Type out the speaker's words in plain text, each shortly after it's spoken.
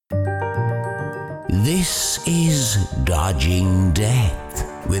This is Dodging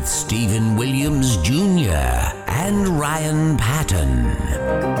Death with Stephen Williams Jr. and Ryan Patton.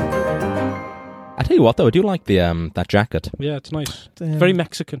 I tell you what, though, I do like the that jacket. Yeah, it's nice. Very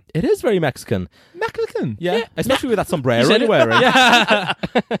Mexican. It is very Mexican. Mexican? Yeah. Especially with that sombrero you're wearing. Yeah.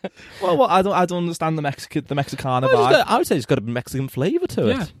 Well, I don't understand the Mexicana vibe. I would say it's got a Mexican flavour to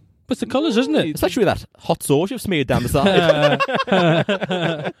it. Yeah. But it's the colours, isn't it? Especially with that hot sauce you've smeared down the side.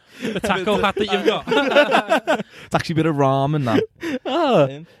 The taco hat that you've got. It's actually a bit of ramen that.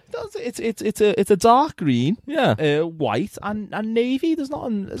 Oh, It's a dark green, yeah. white and navy. There's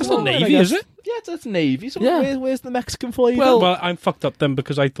not. It's not navy, is it? Yeah, it's navy. So Yeah. where's the Mexican flavour? Well, I'm fucked up then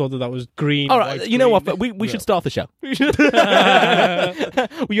because I thought that was green. All right, white, you know green. what? But we should start the show.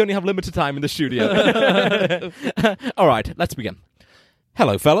 We only have limited time in the studio. All right, let's begin.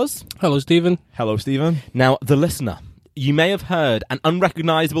 Hello, fellas. Hello, Stephen. Hello, Stephen. Now, the listener, you may have heard an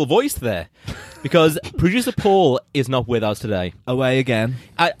unrecognisable voice there because producer Paul is not with us today. Away again.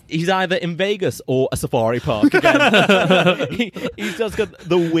 He's either in Vegas or a safari park again. He's just got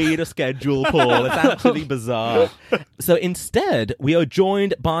the weirdest schedule, Paul. It's absolutely bizarre. So instead, we are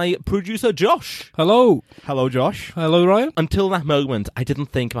joined by producer Josh. Hello. Hello, Josh. Hello, Ryan. Until that moment, I didn't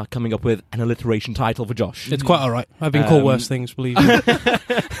think about coming up with an alliteration title for Josh. It's quite all right. I've been called worse things, believe me.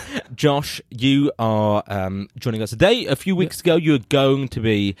 Josh, you are joining us today. A few weeks ago, you were going to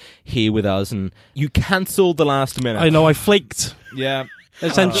be here with us, and you cancelled the last minute. I know, I flaked, Yeah.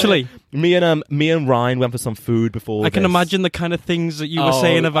 essentially. Me and Ryan went for some food before. I can this. imagine the kind of things that you were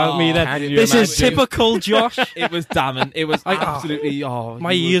saying about me then. can you This is imagine? typical Josh. It was damning. It was I- absolutely.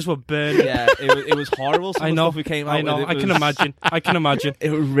 My ears were burning. Yeah, it was horrible. Some I of the know. stuff we came out I know. with, I can imagine. I can imagine.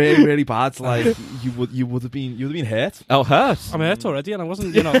 It was really, really bad. Like you would have been hurt. Oh, hurt. I'm hurt already, and I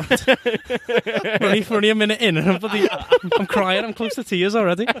wasn't, we're only a minute in, and I'm crying. I'm close to tears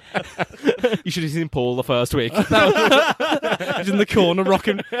already. You should have seen Paul the first week. He's in the corner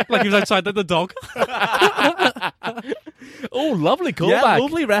rocking like he was outside like the dog. Oh, lovely callback. Yeah,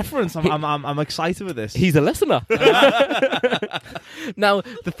 lovely reference. I'm excited with this. He's a listener. Now,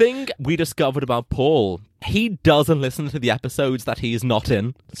 the thing we discovered about Paul, he doesn't listen to the episodes that he's not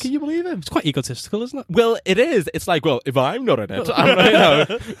in. Can you believe him? It's quite egotistical, isn't it? Well, it is. It's like, well, if I'm not in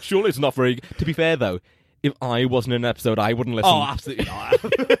it, surely it's not very... To be fair, though, if I wasn't in an episode, I wouldn't listen. Oh, absolutely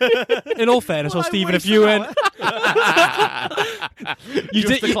not. In all fairness, Well, Stephen, if wasted you an went, You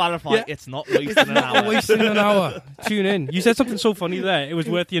just did- to clarify, yeah. it's not wasting an hour. wasting an hour. Tune in. You said something so funny there. It was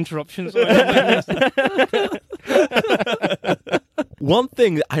worth the interruption. So One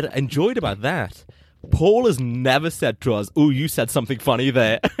thing I enjoyed about that, Paul has never said to us, "Oh, you said something funny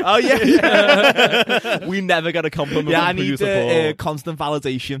there." Oh yeah. We never got a compliment Yeah, I from need producer Paul. constant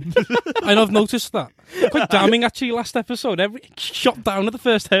validation. and I've noticed that. Quite damning, actually, last episode. Shot down at the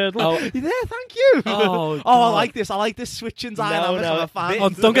first hurdle. Oh, Yeah, thank you. Oh, I God. like this. I like this switching dynamics. no, I'm a fan. Oh,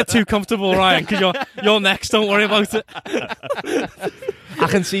 don't get too comfortable, Ryan, because you're next. Don't worry about it. I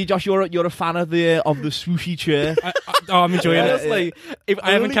can see, Josh, you're a fan of the swooshy chair. I'm enjoying it. Honestly, if I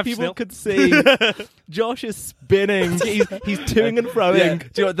haven't only kept people still. could see, Josh is spinning. He's toing and froing. Yeah.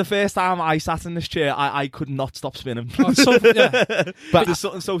 Do you know, the first time I sat in this chair, I could not stop spinning. Oh, so, yeah. But There's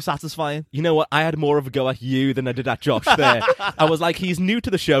something so satisfying. you know what? I had more of a go at you than I did at Josh there. I was like, he's new to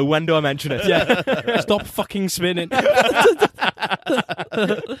the show. When do I mention it? Yeah. Stop fucking spinning.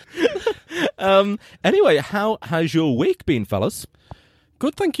 Anyway, how has your week been, fellas?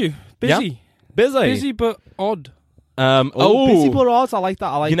 Good, thank you. Busy. Busy. Busy, but odd. Busy but odds. I like that.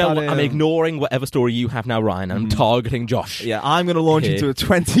 I like you know that. what? I'm ignoring whatever story you have now, Ryan. I'm targeting Josh. Yeah, I'm going to launch Here. into a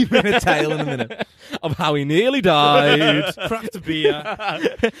 20-minute tale in a minute. Of how he nearly died. Craft beer.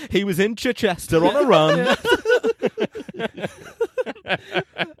 He was in Chichester on a run.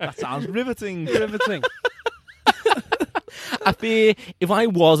 That sounds riveting. Riveting. I fear if I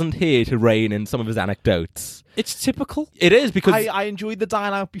wasn't here to rein in some of his anecdotes, It's typical. it is because I enjoyed the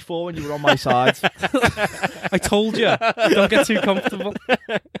dine out before when you were on my side. I told you. Don't get too comfortable.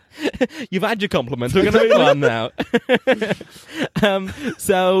 you've had your compliment. We're going to move on now.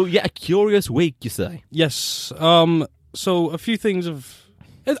 So, yeah, a curious week, you say? Yes. So a few things a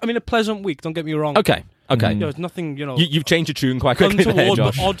pleasant week, don't get me wrong. Okay. You know, it's nothing, You've changed your tune quite quickly there, untoward,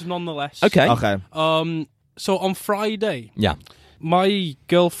 but Josh. odd nonetheless. Okay. Okay. So on Friday, Yeah. my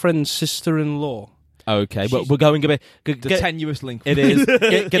girlfriend's sister-in-law Okay, well, we're going a bit... The tenuous link. It is.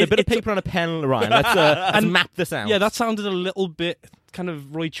 Get a bit of paper and a pen, Ryan. Let's map this out. Yeah, that sounded a little bit kind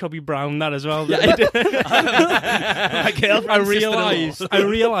of Roy Chubby Brown, that as well. Yeah, it did. I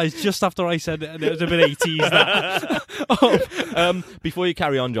realised just after I said it was a bit 80s, that. Before you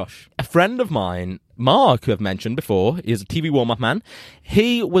carry on, Josh, a friend of mine, Mark, who I've mentioned before, is a TV warm-up man.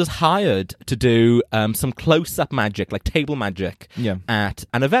 He was hired to do some close-up magic, like table magic, at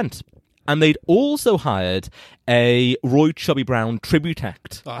an event. And they'd also hired a Roy Chubby Brown tribute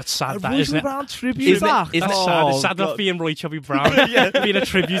act. Oh, it's sad, that, Roy isn't Chubby it? Brown tribute act. That's sad. It's sad not being Roy Chubby Brown. Being a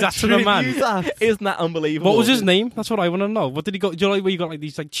tribute act to the man. Isn't that unbelievable? What was his name? That's what I want to know. What did he got? Do you like where you got like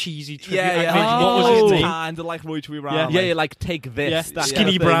these like cheesy tribute acts? Yeah. What was his name? Kind of like Roy Chubby Brown. Yeah, like take this. Yeah. That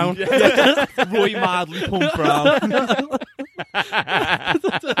Skinny kind of Brown. thing. Roy Madly Pump Brown.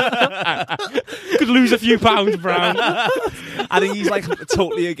 Could lose a few pounds, Brown. I think he's like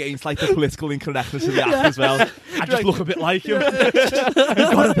totally against like the political incorrectness of the act as well. I just look a bit like him. I've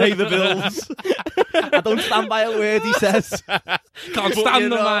got to pay the bills. I don't stand by a word he says. Can't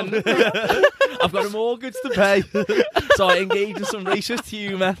stand the man. I've got a mortgage to pay. So I engage in some racist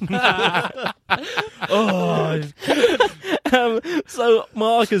humour. So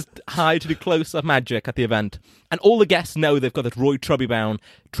Mark is hired to do close-up magic at the event, and all the guests know they've got this Roy Chubby Brown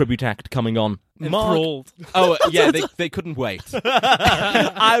tribute act coming on. Enthralled. Oh yeah, they couldn't wait.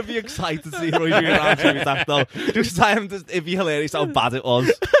 I'd be excited to see Roy Chubby Brown tribute act though. Just time, it'd be hilarious how bad it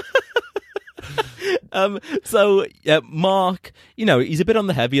was. So Mark, he's a bit on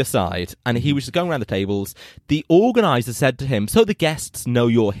the heavier side, and he was just going around the tables. The organizer said to him, so the guests know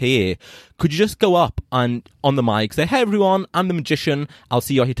you're here, could you just go up and on the mic say, hey everyone, I'm the magician, I'll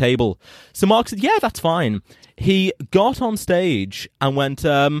see you at your table. So Mark said, yeah, that's fine. He got on stage and went,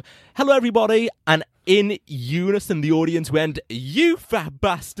 hello everybody, and in unison, the audience went, you fat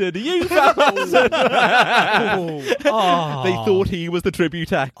bastard, you fat bastard. They thought he was the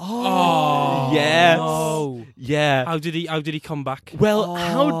tribute act. Oh, yes. No. Yeah. How did he come back? Well,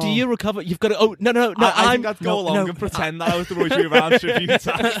 how do you recover? You've got to. Oh no! I think I'd go along and pretend that I was the Roy Chubby Brown tribute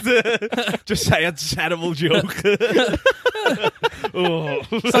act. Just say a terrible joke.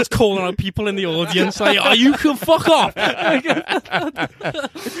 Starts calling out people in the audience like, "Oh, you can fuck off."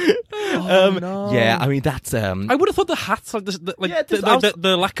 Yeah, I mean that's. I would have thought the hats, like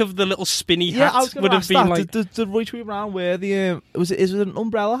the lack of the little spinny I hat, was would have been like. Did Roy Chubby Brown wear the? Is it an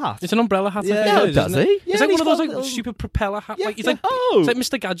umbrella hat? It's an umbrella hat. Yeah, I think, does isn't he? it? Yeah, It's like he's one of those got like stupid propeller hat. Yeah, Like he's yeah. like, Oh. it's like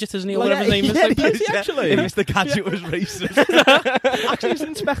Mr. Gadget, isn't he? Or whatever his name is. Like, is he actually? If Mr. Gadget was racist. Actually, it's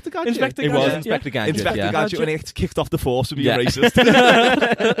Inspector Gadget. Inspector It was Gadget, Inspector Gadget. Inspector yeah. Gadget when he kicked off the force would be racist.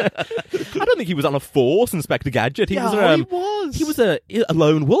 I don't think he was on a force, Inspector Gadget. He was. he was. He was a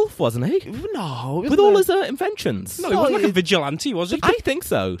lone wolf, wasn't he? No, With all his inventions. no, he wasn't like a vigilante, was he? I think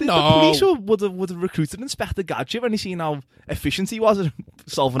so. The No. police would have recruited Inspector Gadget when he seen how efficient he was at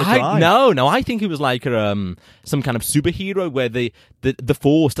solving a crime. No, I think he was like some kind of superhero where the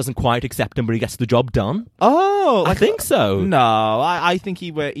force doesn't quite accept him, but he gets the job done. Oh, I think so. No, I think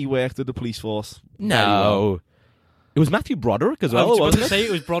he worked with the police force. No. very well. It was Matthew Broderick as I well, was about wasn't to it? say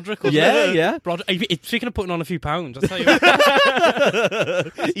it was Broderick. Wasn't Yeah, it? yeah. Broderick. Speaking of putting on a few pounds, I'll tell you.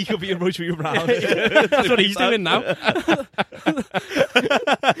 He could be in Roy Chubby Brown. That's what he's doing now.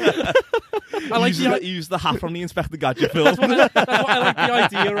 I like use the hat from the Inspector Gadget film. That's what I like the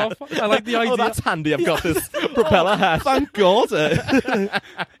idea of. I like the idea. Oh, that's handy. I've got this propeller hat. Thank God.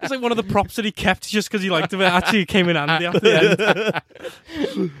 It's like one of the props that he kept just because he liked it. Actually, came in handy at the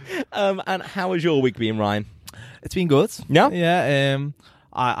end. And how has your week been, Ryan? It's been good. Yeah? Yeah.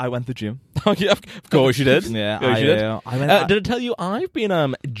 I went to the gym. Oh, yeah, of course you did. Yeah, Of course you did. I went. Did I tell you I've been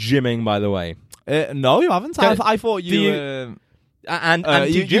gymming, by the way? No, you haven't. I thought Do you. And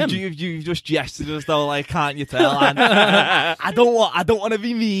you just gestured as though, like, can't you tell? And I don't want to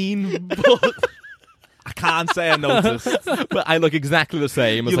be mean, but I can't say I noticed. But I look exactly the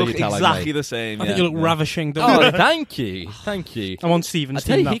same as You how look you tell exactly the same. I think you look ravishing. Don't Oh, you? thank you. I'm on Steven's I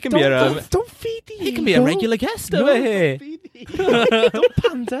tell team you, now. he can be a Don't feed the he can be a regular guest over here. Don't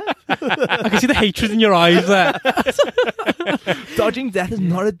pander. I can see the hatred in your eyes there. Dodging death is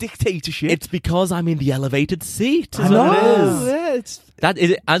not a dictatorship. It's because I'm in the elevated seat. Is no, what it is. yeah, it's That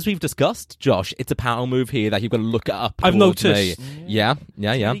is, as we've discussed, Josh. It's a power move here that you've got to look up. I've towards noticed. me. Yeah.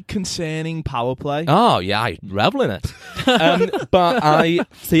 very concerning power play. Oh yeah, I revel in it. But I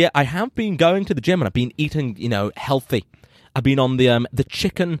have been going to the gym and I've been eating, healthy. I've been on the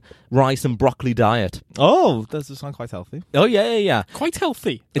chicken, rice, and broccoli diet. Oh, that does sound quite healthy. Oh yeah. Quite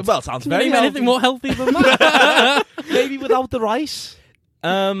healthy. Well, it sounds Can you very name healthy. anything more healthy than that? Maybe without the rice.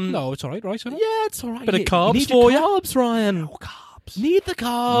 No, it's all right, right? Yeah, it's all right. Bit of You carbs need for your you. carbs, Ryan. Oh, carbs. carbs. Need the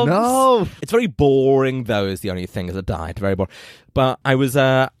carbs. No. It's very boring, though, is the only thing as a diet. Very boring. But I was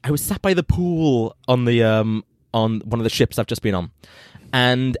sat by the pool on the on one of the ships I've just been on,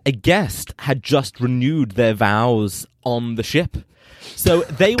 and a guest had just renewed their vows on the ship. So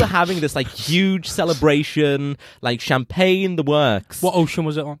they were having this like huge celebration, like champagne, the works. What ocean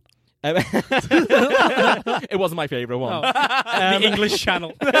was it on? It wasn't my favourite one. The English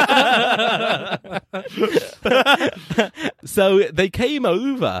Channel. So they came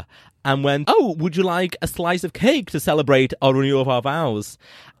over and went, "Oh, would you like a slice of cake to celebrate our renewal of our vows?"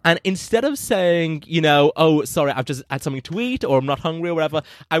 And instead of saying, "Oh, sorry, I've just had something to eat," or "I'm not hungry," or whatever,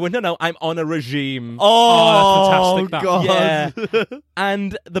 I went, "No, I'm on a regime." Oh, that's fantastic. God. Yeah.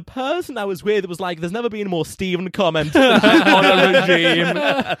 And the person I was with was like, "There's never been a more Stephen comment on a regime."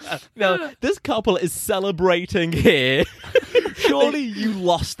 This couple is celebrating here. Surely you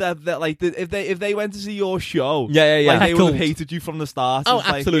lost them. That like if they went to see your show, Yeah. like, they would have Heckled. hated you from the start. Oh, It's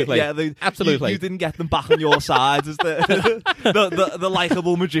like, absolutely. absolutely. You didn't get them back on your side as the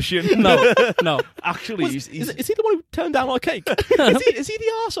likable magician. No. Actually, Is he the one who turned down our cake? is he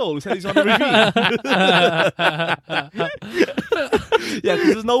the arsehole who said he's on a regime? Yeah,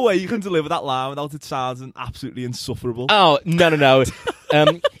 because there's no way you can deliver that line without it sounding absolutely insufferable. Oh, no.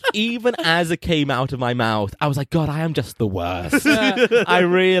 Even as it came out of my mouth, I was like, God, I am just the worst. I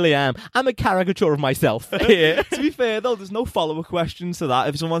really am. I'm a caricature of myself here. To be fair, though, there's no follow-up questions to that.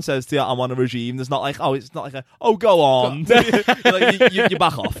 If someone says to you, "I'm on a regime," there's not like, it's not like go on. you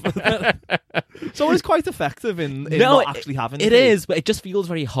back off. So it's quite effective in not actually having it. Cake. Is, but it just feels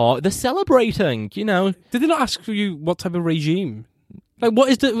very hard. They're celebrating, Did they not ask you what type of regime? Like, what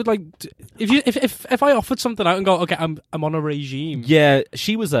is the like? If I offered something out and go, "Okay, I'm on a regime." Yeah,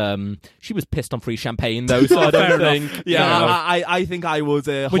 she was pissed on free champagne though, so I don't think. Yeah, I think I would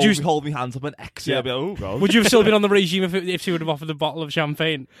hold my hands up and X. Yeah, be like, oh God. Would you have still been on the regime if she would have offered a bottle of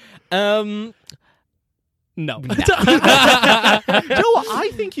champagne? No. Do you know what? I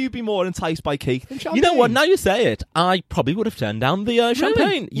think you'd be more enticed by cake than champagne. You know what? Now you say it, I probably would have turned down the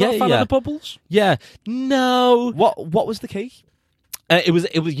champagne. Not a fan of the bubbles? Yeah. No. What was the cake? It was.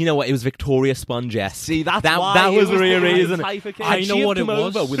 You know what? It was Victoria Sponge. Yes. See, that was the real reason. I know what it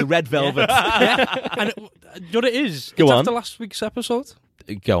was. Over with a red velvet. And you know what it is? Go It's on. after last week's episode.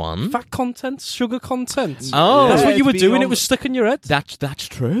 Go on. Fat content, sugar content. Oh, That's what you it's were been doing. on- It was stuck in your head. That's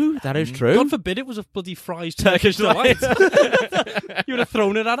true. That is true. God forbid it was a bloody fries Turkish delight. You would have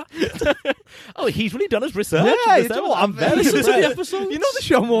thrown it at her. Oh, he's really done his research. Yeah, you know what? I'm very Listen to the surprised. episode. You know the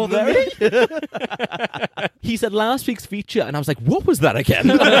show more than me. He said last week's feature, and I was like, "What was that again?"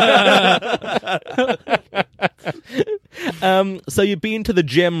 So you've been to the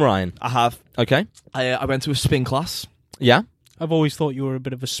gym, Ryan? I have. Okay. I went to a spin class. Yeah. I've always thought you were a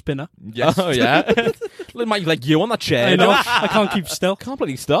bit of a spinner. Yes. Oh yeah. Like you on that chair. I know. I can't keep still. Can't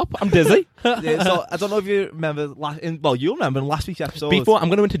bloody stop. I'm dizzy. Yeah, so I don't know if you remember. You'll remember in last week's episode. Before I'm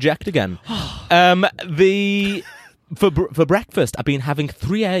going to interject again. For breakfast, I've been having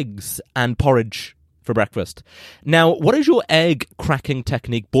 3 eggs and porridge for breakfast. Now, what is your egg cracking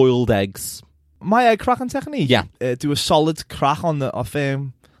technique? Boiled eggs. my egg cracking technique. Yeah. Do a solid crack on a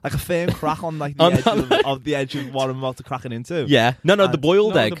firm crack on like the edge of what I'm about to crack it into. Yeah. No, the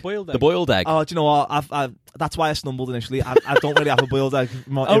boiled egg. The boiled egg. The boiled egg. Oh, do you know what? That's why I stumbled initially. I don't really have a boiled egg. If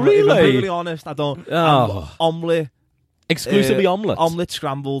I'm really? brutally honest, I don't. Oh. Omelette. Exclusively omelette. Omelette,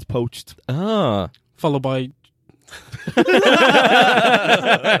 scrambled, poached. Ah. Followed by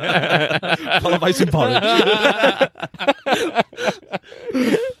Followed by some porridge. I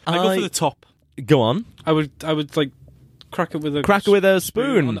go for the top. Go on. I would like crack it with a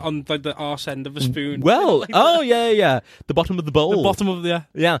spoon. on like the arse end of a spoon. Well, Like yeah. The bottom of the bowl. the bottom of the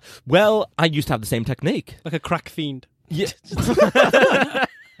Yeah. Well, I used to have the same technique. like a crack fiend. Yeah.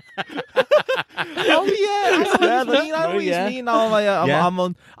 Oh yeah, I know what you mean. Now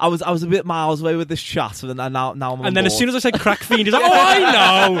I was a bit miles away with this chat, and now I'm on And then board. as soon as I said crack fiend, he's like, "Oh,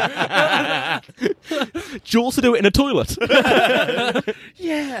 I know." Do you also do it in a toilet?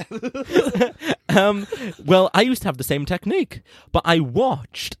 yeah. Well, I used to have the same technique, but I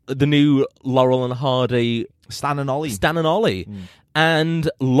watched the new Laurel and Hardy Stan and Ollie. and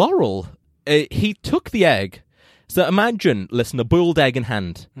Laurel, he took the egg. So imagine, listen, a boiled egg in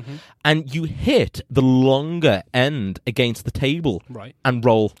hand, and you hit the longer end against the table, Right. and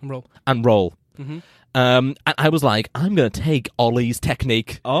roll. And And roll. I was like, I'm going to take Ollie's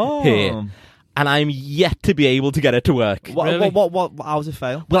technique here, and I'm yet to be able to get it to work. What? How does it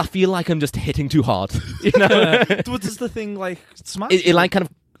fail? Well, I feel like I'm just hitting too hard. You know, What does the thing like smash? it like kind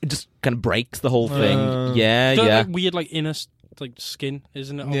of breaks the whole thing. Don't Yeah. like weird like inner like skin,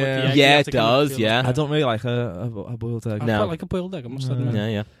 isn't it? on, Yeah. like, the egg. Yeah, You have it to kind of does, peel yeah. it. I don't really like a boiled egg. I No. quite like a boiled egg, I must admit.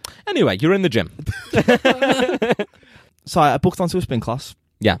 Yeah. Anyway, you're in the gym. So I booked onto a spin class.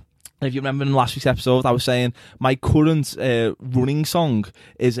 Yeah. And if you remember in last week's episode, I was saying my current running song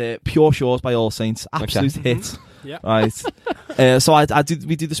is "Pure Shores" by All Saints. Absolute hit. Yeah. Right. So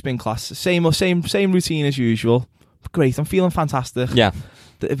we do the spin class. Same routine as usual. Great. I'm feeling fantastic. Yeah.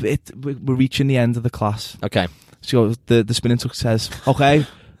 We're reaching the end of the class. Okay. So the spin instructor says, "Okay,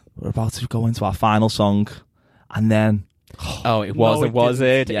 we're about to go into our final song," and then Oh, it wasn't, was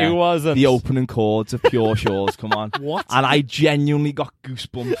it? Yeah. It wasn't. the opening chords of Pure Shores come on. What? And I genuinely got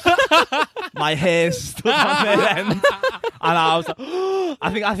goosebumps. My hair stood on their end, and I was like,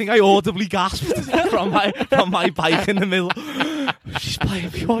 I think I audibly gasped from my bike in the middle. She's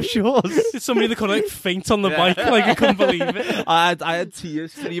playing Pure Shores. Did somebody that could like faint on the bike? Like I couldn't believe it. I had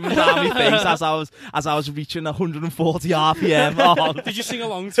tears streaming down my face as I was reaching 140 RPM. Oh, Did you sing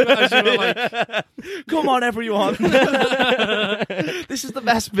along to it as you were like, come on, everyone! This is the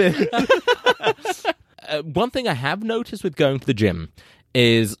best bit. One thing I have noticed with going to the gym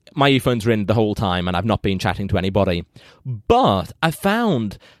is my earphones are in the whole time and I've not been chatting to anybody. But I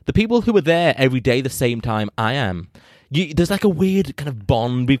found the people who are there every day the same time I am, there's like a weird kind of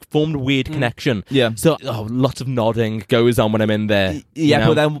bond. We've formed a weird connection. Yeah. So lots of nodding goes on when I'm in there. Yeah,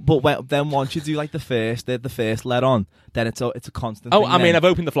 you know? but then once you do like the first let on, then it's a constant. Oh, thing I mean, then. I've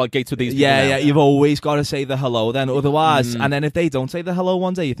opened the floodgates with these people Yeah, now. yeah. You've always got to say the hello. Then otherwise, and then if they don't say the hello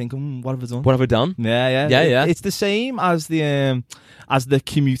one day, you think, what have I done? What have I done? Yeah. It's the same as the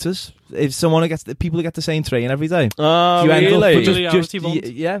commuters. If someone people get the same train every day. Oh, You end up really? with Familiarity bond.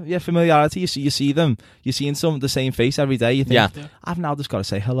 yeah, familiarity. You see them. You're seeing the same face every day. You think, Yeah. I've now just got to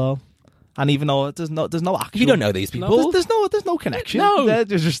say hello. And even though there's no actual, You don't know these people. There's no connection. No. They're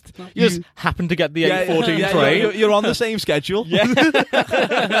just You just happen to get the 8:14 train. You're on the same schedule.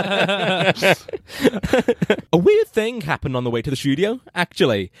 A weird thing happened on the way to the studio,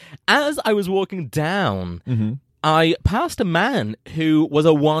 actually. As I was walking down, I passed a man who was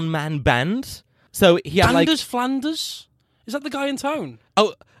a one-man band. So he had Anders Flanders? Is that the guy in town?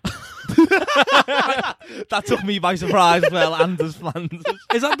 Oh, That took me by surprise. Well, Anders Flanders.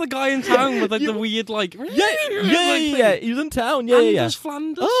 Is that the guy in town with like the weird like? yeah. He was in town. Yeah. Anders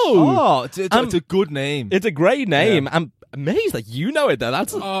Flanders. Oh, It's a good name. it's a great name. I'm amazed that you know it, though.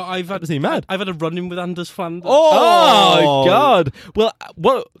 That's I've had. Is he mad? I've had a run-in with Anders Flanders. Oh, God.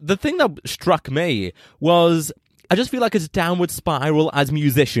 Well, the thing that struck me was I just feel like it's a downward spiral as a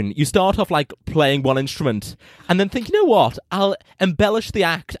musician. You start off like playing one instrument and then think, you know what? I'll embellish the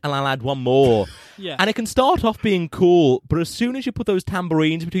act and I'll add one more. Yeah. And it can start off being cool, but as soon as you put those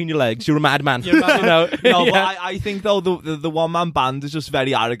tambourines between your legs, you're a madman. You're a madman. You know? No, Yeah. but I think though the one man band is just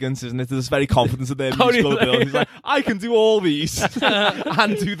very arrogant, isn't it? There's very confidence in their musical really? abilities. Like, I can do all these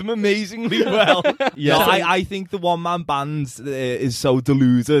and do them amazingly well. Yeah. No, I think the one man band is so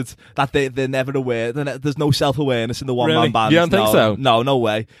deluded that they're never aware. There's no self awareness in the one Really? man band. You don't think so? No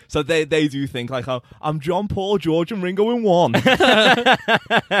way. So they do think like, oh, I'm John, Paul, George, and Ringo in one. do you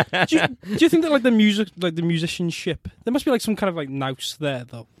think that like the musicianship, there must be like some kind of like nous there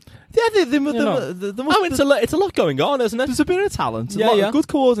though? Yeah, know. It's a lot going on, isn't it? there's a bit of talent. Yeah, a lot yeah. of good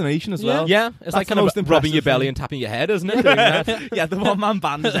coordination as well. Yeah, it's like the kind of most rubbing your impressive belly thing. and tapping your head, isn't it? Doing that? Yeah, the one man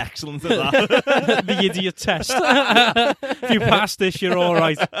band is excellent at that. The idiot test. If you pass this, you're all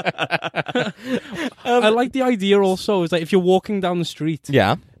right. I like the idea also is that if you're walking down the street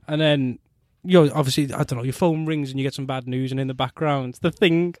Yeah. and then obviously, I don't know, your phone rings and you get some bad news, and in the background, the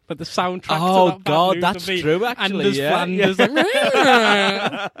thing, like the soundtrack to Oh, that bad God, news that's would be true, actually, Anders yeah. Flanders.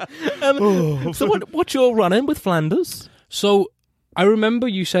 Like, So what's your run-in with Flanders? So, I remember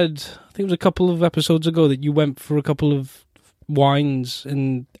you said, I think it was a couple of episodes ago, that you went for a couple of wines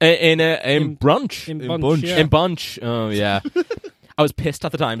in In brunch. in In Bunch. Bunch. Yeah. In Bunch. Oh, yeah. I was pissed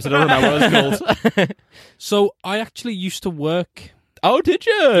at the time, so I don't remember what it was called. So, I actually used to work Oh, did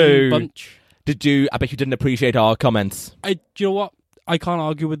in you? Bunch. Did you? I bet you didn't appreciate our comments. Do you know what? I can't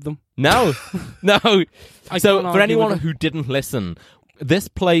argue with them. No. No. I So, can't for argue anyone with them. who didn't listen, this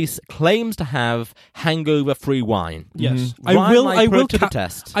place claims to have hangover-free wine. Yes. Ryan I might put will it to the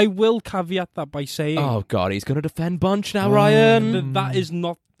test. I will caveat that by saying Oh, God, he's going to defend Bunch now, Ryan. that is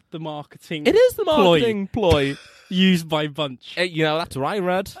not the marketing It is the marketing ploy. used by Bunch. You know, that's right,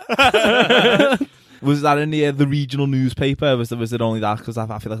 Red. Was that in the regional newspaper? Was it only that? Because I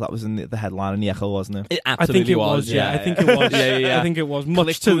feel like that was in the headline in the Echo, wasn't it? It I absolutely think it was. Yeah, I think it was. Yeah. I think it was.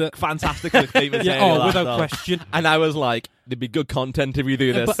 Much to the fantastic clickbait material. yeah. Oh, that, without though. question. And I was like, there'd be good content if you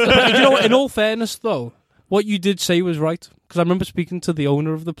do this. But you know what? In all fairness, though, what you did say was right. because I remember speaking to the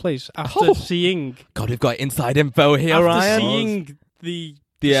owner of the place after seeing God, we've got inside info here, Ryan. seeing the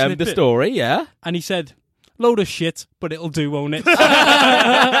the story, yeah. and he said, "Load of shit, but it'll do, won't it?"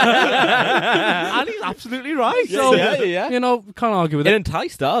 And he's absolutely right. So, yeah. you know, can't argue with It it.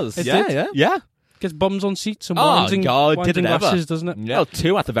 enticed us. It yeah, did. yeah. Gets bums on seats and Oh, wines God, wines did and it ever. glasses, doesn't it? Well,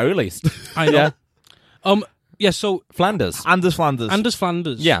 2 at the very least. I know. Yeah. So Flanders. Anders Flanders. Anders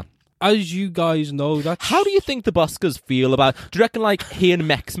Flanders. Yeah. As you guys know, that's How do you think the buskers feel about... Do you reckon, like, he and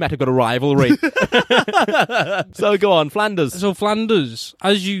Mexmet have got a rivalry? So, go on, Flanders. So Flanders,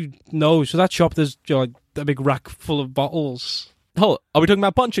 as you know, so that shop, there's like a big rack full of bottles Oh, are we talking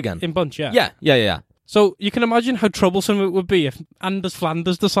about Punch again? in Bunch, yeah. Yeah. So you can imagine how troublesome it would be if Anders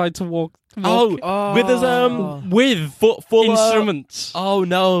Flanders decide to walk With his, with full instruments. Oh,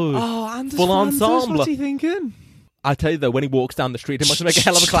 no. Oh, Anders Full Flanders, ensemble. what's he thinking? I tell you, though, when he walks down the street, he must make a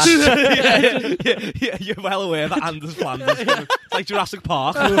hell of a clash. yeah, you're well aware that Anders Flanders is coming. It's like Jurassic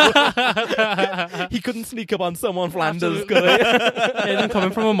Park. He couldn't sneak up on someone Flanders, could he? Yeah, them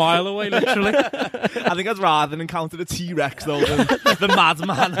coming from a mile away, literally. I think I'd rather encounter a T-Rex, though, than the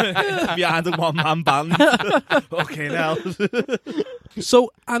madman behind a one-man band. Okay, now.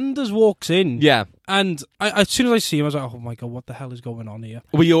 So Anders walks in. Yeah. And as soon as I see him, I was like, oh my God, what the hell is going on here?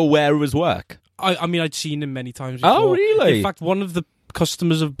 Were you aware of his work? I mean, I'd seen him many times before. Oh, really? In fact, one of the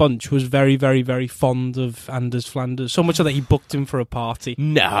customers of Bunch was very, very, very fond of Anders Flanders, so much so that he booked him for a party.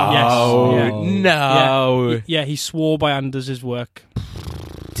 No. Yes. Yeah. No. Yeah, he swore by Anders' work.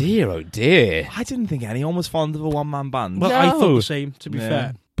 Dear, oh dear. I didn't think anyone was fond of a one-man band. Well, I No. thought the same, to be Yeah.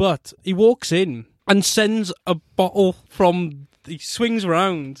 fair. But he walks in and sends a bottle from... He swings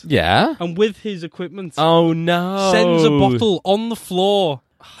around, Yeah? and with his equipment, Oh, no. sends a bottle on the floor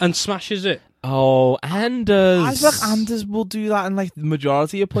and smashes it. Oh, Anders. I feel like Anders will do that in like the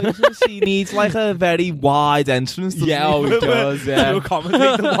majority of places. He needs like a very wide entrance. doesn't Yeah, oh, he does, yeah. To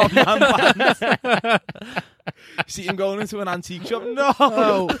accommodate the one-man band. See him going into an antique shop. No.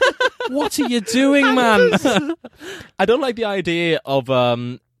 Oh, what are you doing, man? I don't like the idea of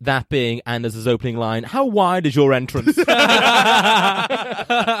that being Anders' opening line. How wide is your entrance?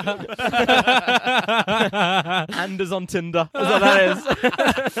 Anders on Tinder. Is that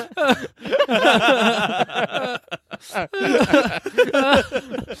that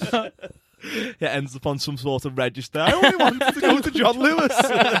is? Yeah, ends up on some sort of register. I only wanted to go to John Lewis.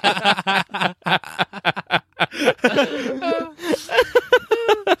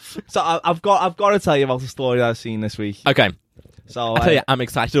 So I've got to tell you about the story that I've seen this week. Okay. So I tell you, I'm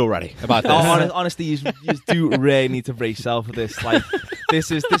excited already about this. honestly, you do really need to brace yourself for this. Like, this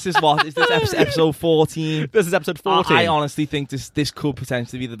is episode 14. This is episode 14. I honestly think this could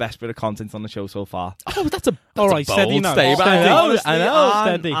potentially be the best bit of content on the show so far. Oh, that's a All right, bold steady now. statement. Steady. I know.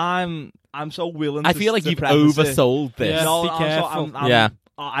 Steady. I'm so willing. I to, feel like to you've preface it. oversold this. Yeah. No, Be I'm careful. Yeah.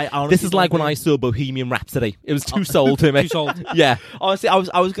 I honestly This is like don't when I think- saw Bohemian Rhapsody. It was too sold to me. Too sold. Yeah. Honestly, I was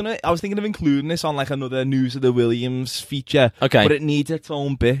thinking of including this on like another News of the Williams feature. Okay. But it needs its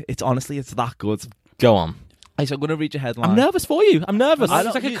own bit. It's that good. Go on. So I'm gonna read your headline. I'm nervous for you. I'm nervous. He's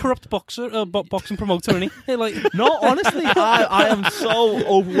like a corrupt boxer, boxing promoter, isn't he? Like, No, honestly, I am so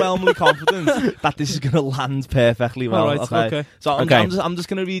overwhelmingly confident that this is going to land perfectly well. All right, okay. So Okay. I'm just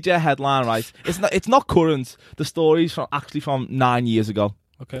going to read you a headline, right? It's not current. The story's from 9 years ago.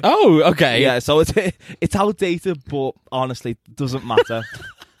 okay. Oh, okay. Yeah, so it's outdated, but honestly, it doesn't matter.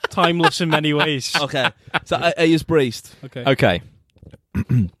 Timeless in many ways. Okay, so are you braced? Okay. Okay.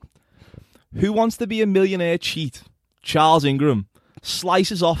 Who wants to be a millionaire cheat? Charles Ingram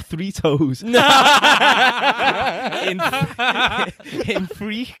slices off 3 toes in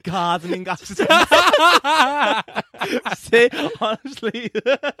free gardening accidents. See, honestly,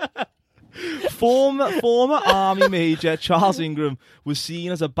 former army major Charles Ingram was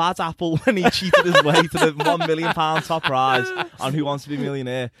seen as a bad apple when he cheated his way to the £1 million top prize on Who Wants to Be a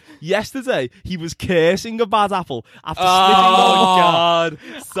Millionaire. Yesterday, he was cursing a bad apple after slipping on God.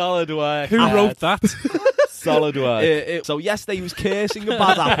 Solid work. Who wrote that? Solid work. So yesterday he was cursing a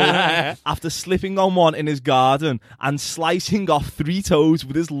bad apple after slipping on one in his garden and slicing off 3 toes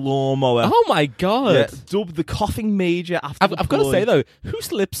with his lawnmower. Oh, my God. Yeah, dubbed the coughing major after I've got to say, though, who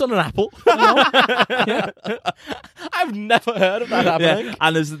slips on an apple? I've never heard of that happening. Yeah,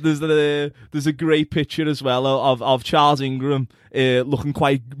 and there's a great picture as well of Charles Ingram looking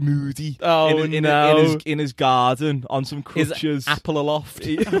quite moody. Oh, in his garden on some His crutches. apple aloft.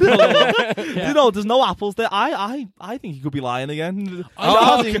 You know, there's no apples there. I think he could be lying again. Oh,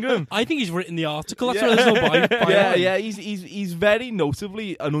 Charles Ingram. I think he's written the article. That's why there's no Yeah, he's very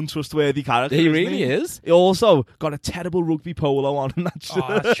notably an untrustworthy character. He isn't really is. He also got a terrible rugby polo on, and that's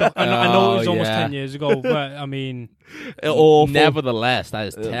That's shocking. I know it was Oh, almost yeah. 10 years ago, but I mean, awful. Nevertheless, that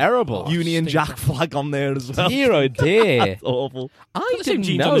is terrible. Union stinker. Jack flag on there as well. Dear oh dear. That's awful. I the same didn't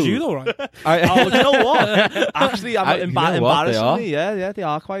jeans know. on as you, though, right? Oh, you know what? Actually, I'm You know what, they are. embarrassingly, yeah, they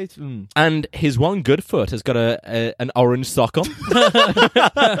are quite. And his one good foot has got an orange sock on.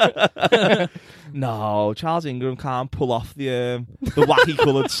 No, Charles Ingram can't pull off the wacky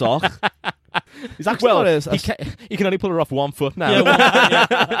coloured sock. He's actually Well, got he can only pull her off one foot now.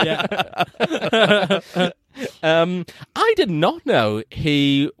 Yeah. I did not know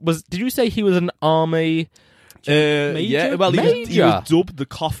he was. Did you say he was an army? yeah, well, he Major? was dubbed the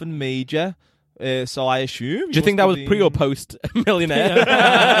Coffin Major. So I assume. Do you think that was pre or post Millionaire?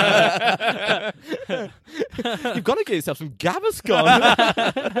 You've got to get yourself some Gaviscon.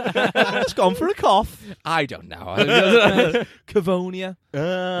 Just gone for a cough. I don't know. Cavonia.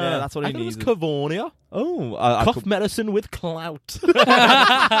 Yeah, that's what he I thought it was needed. Cavonia. Oh, Cough medicine with clout.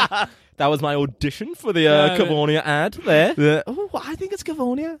 That was my audition for the Cavonia ad there. I think it's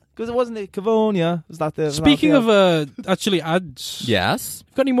Cavonia because it wasn't it Cavonia. Was that the? Speaking of actually ads, Yes.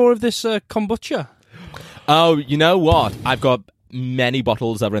 got any more of this kombucha? Oh, you know what? I've got many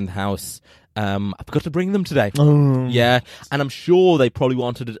bottles over in the house. I've got to bring them today. Yeah, and I'm sure they probably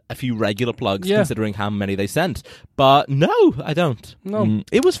wanted a few regular plugs considering how many they sent. But no, I don't. No.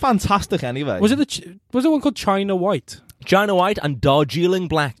 It was fantastic anyway. Was it was there one called China White? China White and Darjeeling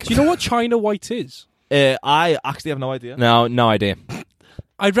Black. Do you know what China White is? I actually have no idea. No idea.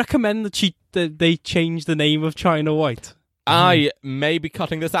 I'd recommend that they change the name of China White. I may be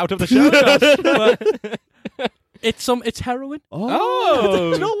cutting this out of the show, Josh, but It's heroin. Oh.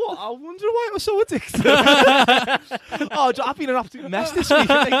 Do you know what? I wonder why it was so addictive. I've been an absolute mess this week.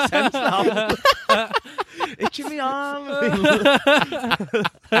 It makes sense now. Itching me arm.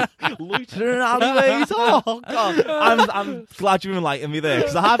 Loitering alleyways. Oh, God. I'm glad you enlightened me there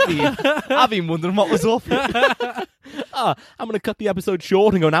because I've been wondering what was up. I'm going to cut the episode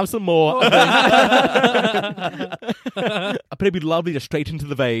short and go and have some more. I bet it'd be lovely to straight into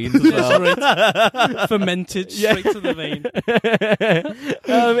the veins as well. Fermented straight to the vein.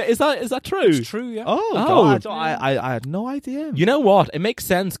 Is that true? It's true, yeah. Oh, God. I had no idea. You know what? It makes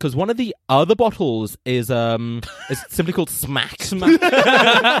sense because one of the other bottles is simply called Smack.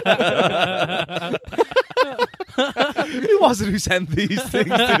 Who was it who sent these things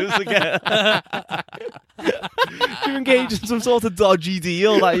to us again? You engage in some sort of dodgy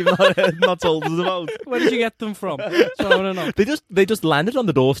deal that you've not told us about. Where did you get them from? So I want to know. They just landed on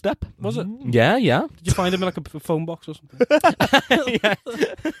the doorstep. Was it? Yeah. Did you find them in like a phone box or something?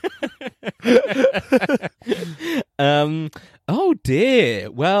 Oh dear.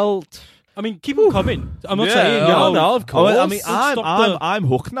 Well, I mean, keep them coming. I'm not saying no, of course. I mean, Stop I'm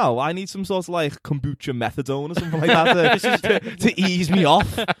hooked now. I need some sort of like kombucha methadone or something like that to ease me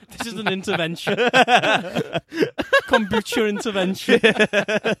off. This is an intervention. Kombucha intervention.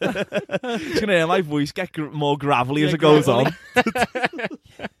 It's gonna hear my voice get more gravelly as it goes on.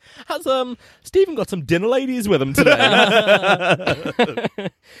 Has Stephen got some dinner ladies with him today?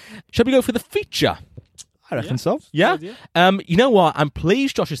 Shall we go for the feature? I reckon so. Yeah. You know what? I'm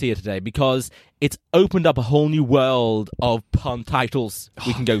pleased Josh is here today because it's opened up a whole new world of pun titles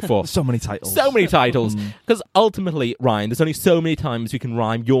we can go for. So many titles. So many titles. Because ultimately, Ryan, there's only so many times we can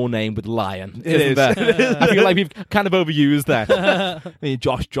rhyme your name with lion. Isn't there? I feel like we've kind of overused that. I mean,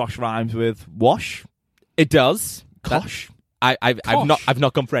 Josh rhymes with wash. It does. Kosh. I've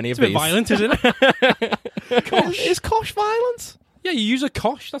not gone for any It's of a these. bit violent, isn't it? Kosh. Is Kosh violent? Yeah, you use a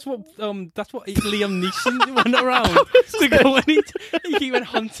kosh. That's what Liam Neeson went around to go and he went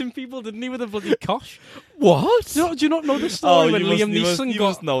hunting people, didn't he, with a bloody kosh? What? Do you not know the story when Liam Neeson you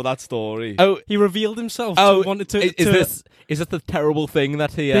must know that story. Oh, he revealed himself. Wanted to. Is this the terrible thing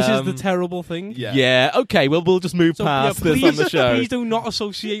that he? This is the terrible thing. Yeah. Okay. Well, we'll just move past this on the show. Please do not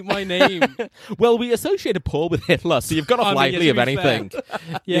associate my name. Well, we associated Paul with Hitler, so you've got off lightly yes, of to be anything.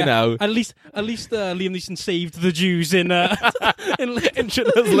 Yeah. You know. At least Liam Neeson saved the Jews in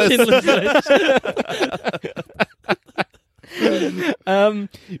Schindler's List.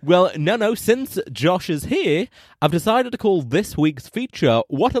 Well, no. Since Josh is here, I've decided to call this week's feature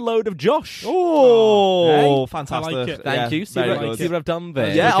 "What a Load of Josh." Oh, Hey, fantastic! I like it. Thank you. See very what good. I've done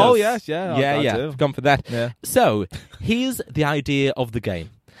there. Yeah. Because- Oh, yes. Yeah. I've gone for that. Yeah. So here's the idea of the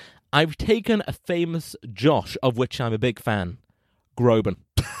game. I've taken a famous Josh, of which I'm a big fan, Groban.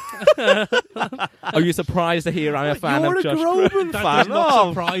 Are you surprised to hear I'm a fan You're of Josh a Groban That fan. does not Oh,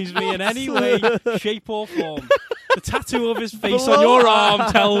 surprise me in any way, shape, or form. The tattoo of his face on your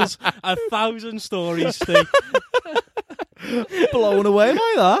arm tells 1,000 stories, Steve. blown away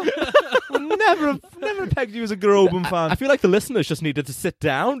by that. never pegged you as a Groban fan. I feel like the listeners just needed to sit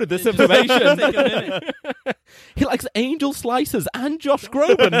down with this information. Take a minute. He likes angel slices and Josh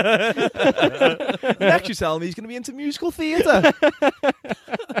Groban. Next, you tell me he's going to be into musical theatre.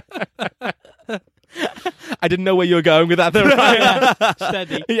 I didn't know where you were going with that. There, Ryan.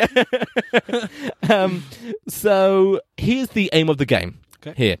 Steady. So here's the aim of the game.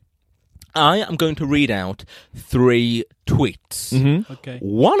 Okay. Here, I am going to read out 3 tweets. Okay.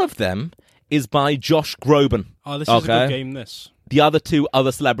 One of them is by Josh Groban. Oh, this is a Okay. good game, this. The other 2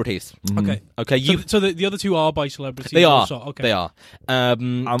 other celebrities. Okay. Okay, you. So the other 2 are by celebrities. They are. Also. Okay. They are.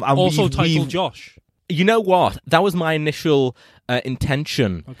 And Also we've- titled we've- Josh. You know what? That was my initial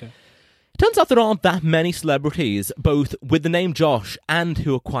intention. Okay. Turns out there aren't that many celebrities, both with the name Josh and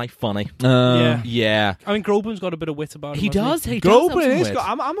who are quite funny. Yeah. Yeah. I mean, Groban's got a bit of wit about him. He hasn't does. He does have Groban some is. wit.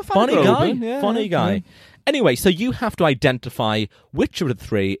 I'm a fan Funny of guy. Groban. Yeah, Funny guy. yeah. Anyway, so you have to identify which of the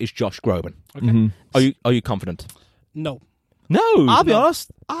 3 is Josh Groban. Okay. Are you confident? No. No. I'll be honest.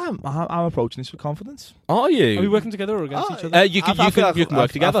 I'm approaching this with confidence. Are you? Are we working together or against each other? You can I feel like-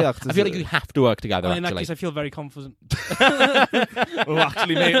 work together. I I feel feel like like you have to work together. Well, in that Actually, case, I feel very confident. Oh,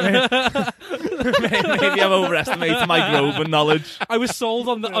 actually, maybe I'm overestimating my Groban knowledge. I was sold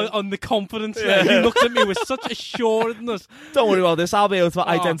on the confidence there. You looked at me with such assuredness. Don't worry about this. I'll be able to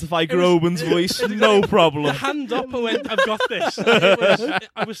identify it was- Groban's voice. No problem. Hand up, I went, I've got this.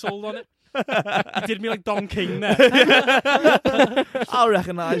 I was sold on it. He did me like Don King there. I'll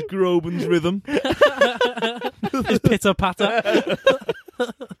recognise Groban's rhythm. His pitter patter. and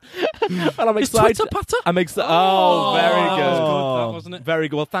I'm His excited. twitter patter. I'm excited. Oh, very That was good. good, that wasn't it? Very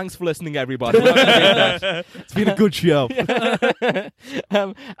good. Well, thanks for listening, everybody. It's been a good show.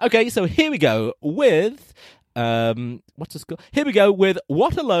 Okay, so here we go with what's this called? Here we go with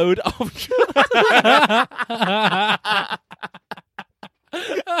what a load of.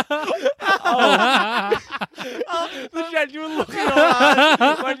 The genuine look in your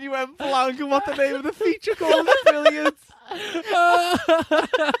eyes when you went blank and what the name of the feature called is brilliant.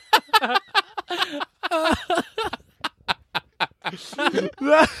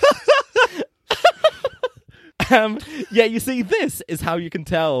 Yeah, you see, this is how you can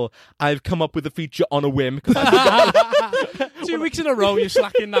tell I've come up with a feature on a whim. 'Cause I 2 weeks in a row, you're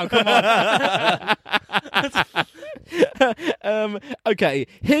slacking now. Come on. okay,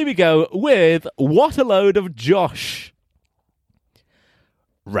 here we go with what a load of Josh.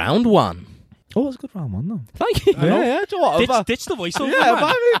 Round 1. Oh, that's a good round one, though. Thank you. Yeah. Do you know what? Ditch the voiceover Yeah,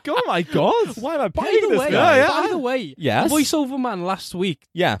 man. oh my God. Why am I By paying the this way, guy? by the way, Yes? the voiceover man last week,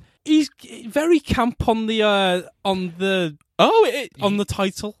 Yeah. he's very camp on the Oh,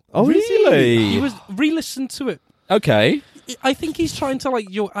 title. oh, really? He was re-listened to it. Okay. I think he's trying to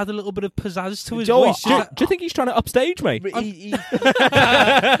add a little bit of pizzazz to his Joe, voice. Do you think he's trying to upstage me?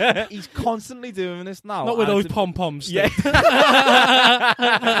 He's constantly doing this now. Not with and those it's- pom poms. Yeah.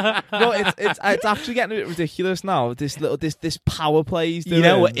 No, it's actually getting a bit ridiculous now. This power play he's doing. You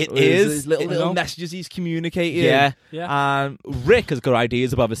know what it with is? His little You know? messages he's communicating. Yeah. Yeah. And Rick has got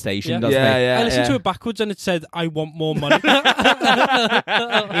ideas above a station, Yeah. doesn't yeah. I listened to it backwards and it said, "I want more money."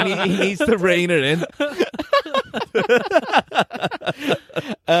 he needs to rein her in.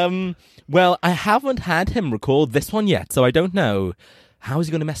 Well, I haven't had him record this one yet, so I don't know. How is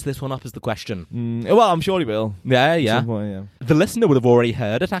he going to mess this one up is the question. Well, I'm sure he will. Yeah, At yeah. some point, yeah. The listener would have already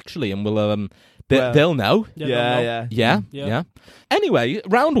heard it, actually, and will they'll know. Yeah. Yeah. Anyway,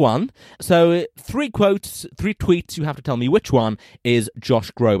 round 1. So 3 quotes, 3 tweets. You have to tell me which one is Josh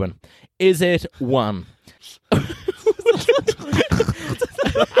Groban. Is it 1?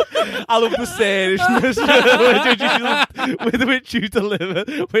 I love the seriousness with which you deliver.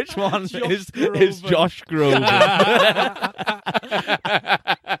 Which one is Josh Groban?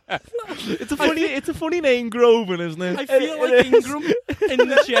 It's a funny name, Groban, isn't it? I feel like Ingram in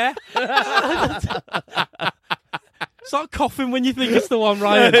the chair. Start coughing when you think it's the one,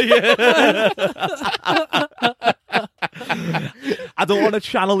 Ryan. I don't want to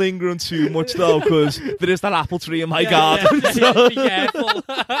channel Ingram too much though, because there is that apple tree in my garden, so Be careful.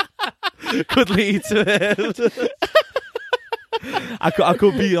 could lead to it. I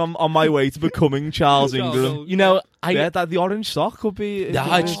could be on my way to becoming Charles Ingram. You know, That the orange sock could be.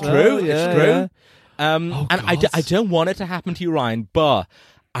 Yeah, it's as well. true. Yeah, It's true. yeah. And I don't want it to happen to you, Ryan, but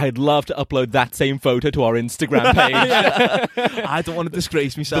I'd love to upload that same photo to our Instagram page. I don't want to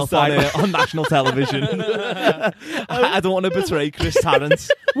disgrace myself on national television. I don't want to betray Chris Tarrant.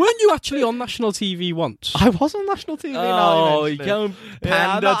 Weren't you actually on national TV once? I was on national TV. Oh, you don't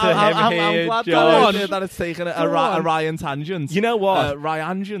pander to him I'm here, glad Josh. that it's taken a Ryan tangent. You know what?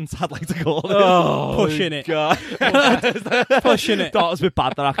 Ryan-tangent, I'd like to call it. Oh, Pushing it. God. Pushing it. That was a bit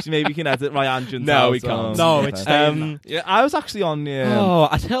bad there, actually. Maybe we can edit Ryan-tangent. No, we can't. No, it's staying. Yeah, I was actually on... Oh,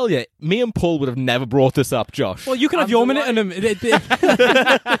 I tell you, me and Paul would have never brought this up, Josh. Well, you can have your minute in a minute.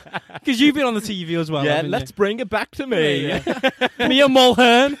 Because you've been on the TV as well. Yeah, let's bring it back to me. Yeah. Me and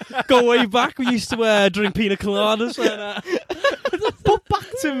Mulhern go way back. We used to drink pina coladas. Put back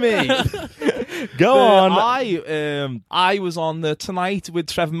to me. Go on. I was on the Tonight with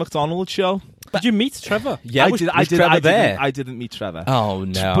Trevor McDonald show. Did you meet Trevor? Yeah, I didn't meet Trevor. Oh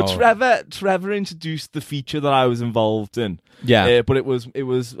no! But Trevor introduced the feature that I was involved in. Yeah, but it was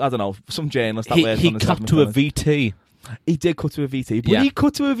I don't know, some journalist that worked on the cut to a VT. He did cut to a VT, but Yeah. he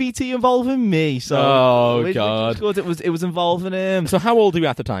cut to a VT involving me. So Oh, which God. was good. It was involving him. So how old were you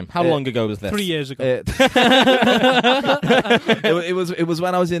at the time? How long ago was this? 3 years ago. It was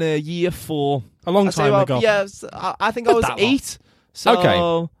when I was in year 4. A long time ago. Yes, I think I was that long. 8. So,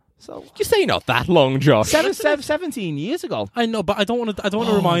 Okay. So You say not that long, Josh. 17 years ago. I know, but I don't want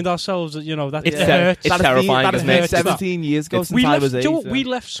to remind ourselves that that It's it hurts. It's terrifying, That isn't has it? been 17 years ago since we I left. was 8. Do you know what? We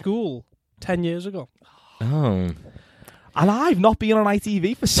left school 10 years ago. Oh. And I've not been on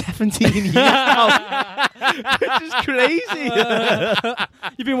ITV for 17 years now. Which is crazy.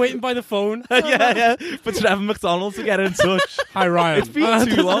 You've been waiting by the phone. yeah. For Trevor McDonald to get in touch. Hi, Ryan. It's been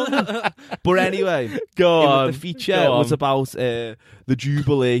too long. But anyway, Go on. the feature Go was on. about the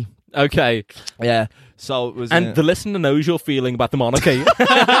Jubilee. Okay. Yeah. So it was... And the listener knows your feeling about the monarchy.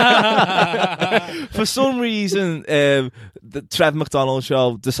 for some reason, the Trevor McDonald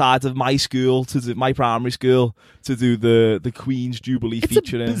show decided my primary school, to do the Queen's Jubilee It's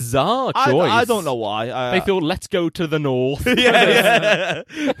feature. a bizarre choice. I don't know why. They thought, let's go to the north. yeah.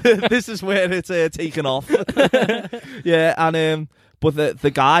 This is where it's taken off. Yeah, and but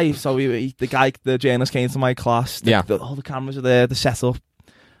the guy, the journalist came to my class. Yeah. All the cameras are there. The setup,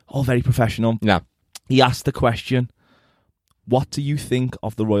 all very professional. Yeah. He asked the question, "What do you think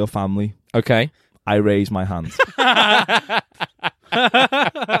of the royal family?" Okay. I raised my hand.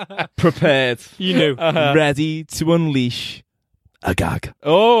 Prepared. You knew. Ready to unleash a gag.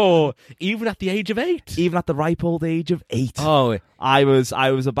 Oh, even at the age of 8. Even at the ripe old age of 8. Oh. I was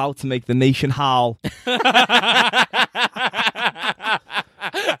about to make the nation howl.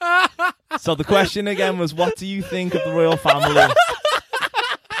 So the question again was, what do you think of the royal family?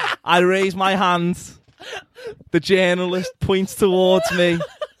 I raise my hand. The journalist points towards me.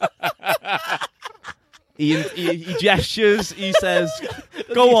 He gestures. He says,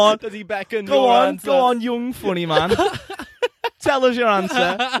 "Go on." Does he beckon? Go on, young funny man. Tell us your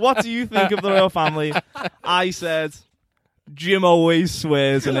answer. What do you think of the royal family? I said, Jim always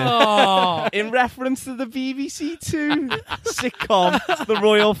swears in it. Oh. In reference to the BBC Two sitcom, The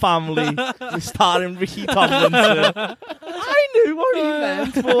Royal Family, starring Ricky Tomlinson. I knew what he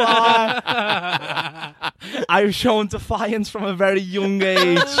meant, but I was showing defiance from a very young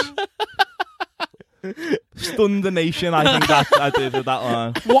age. Stunned the nation, I think that I did with that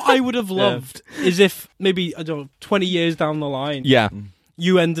one. What I would have loved is if maybe, I don't know, 20 years down the line, Yeah.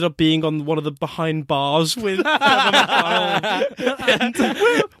 you ended up being on one of the behind bars with Trevor McDonald.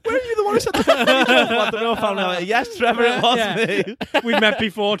 Were you the one who said the royal family? Like, yes, Trevor, it was me. We met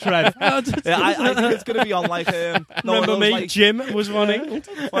before, Trev. Yeah, I think it's going to be on like Remember me? Jim was running.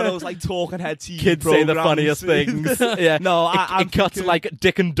 one of those like talking head TV Kids say the programs. funniest things. Yeah. No, It cuts like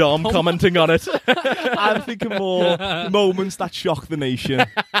Dick and Dom commenting on it. I'm thinking more moments that shock the nation.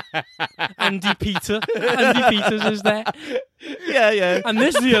 Andy Peters is there. Yeah. And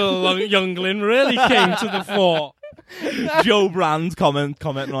this youngling really came to the fore. Joe Brand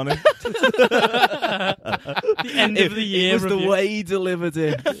commenting on it. The end of the year It was the review. way he delivered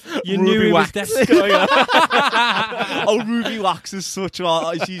it. You Ruby knew he was Wax. desperate. Oh, Ruby Wax is such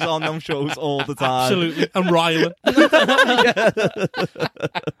a... She's on them shows all the time. Absolutely. And Rylan.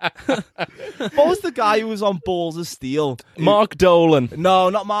 What was the guy who was on Balls of Steel? Mark Dolan. No,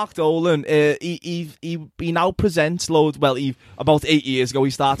 not Mark Dolan. He now presents loads. Well, about 8 years ago,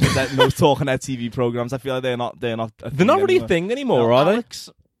 he started presenting those talking head TV programs. I feel like they're not. They're not really a thing anymore, are they? Alex,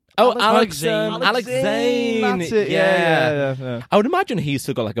 Oh, Alex Zane. Zane. Alex Zane. That's it. Yeah. I would imagine he's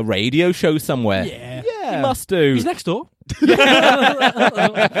still got like a radio show somewhere. Yeah. He must do. He's next door.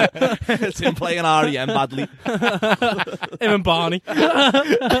 It's him playing REM badly. Him and Barney.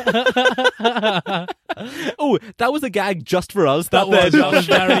 Oh, that was a gag just for us. That was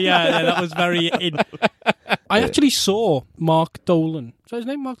very that was very in. I actually saw Mark Dolan. Is that his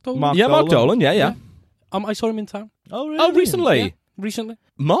name, Mark Dolan? Mark Mark Dolan. Yeah. I saw him in town. Oh, really? Oh, recently. Yeah, recently.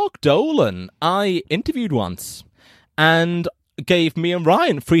 Mark Dolan, I interviewed once, and gave me and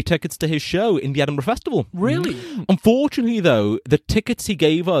Ryan free tickets to his show in the Edinburgh Festival. Really? Unfortunately, though, the tickets he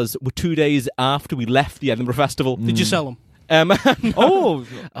gave us were 2 days after we left the Edinburgh Festival. Did you sell them?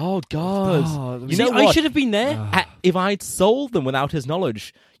 Oh God! You know I what? should have been there. If I'd sold them without his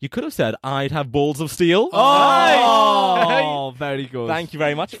knowledge, you could have said I'd have balls of steel. Oh, very good. Thank you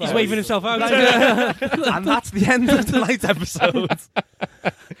very much. He's waving himself out. And that's the end of tonight's episode.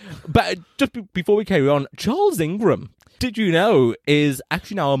 But just before we carry on, Charles Ingram, did you know, is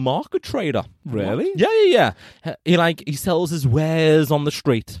actually now a market trader. Really? Yeah. He sells his wares on the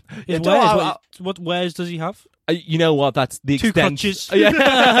street. His Yeah, wares, what wares does he have? You know what? That's the Two extent. crutches.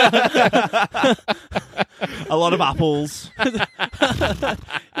 Yeah. A lot of apples. You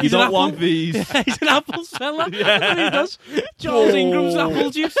He's an don't apple- want these. He's an apple seller. That's what he does. Charles Ingram's apple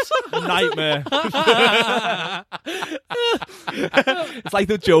juice. Nightmare. It's like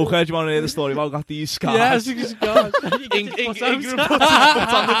the Joker. Do you want to hear the story about got these scars? Yes, he's got. Ingram puts his foot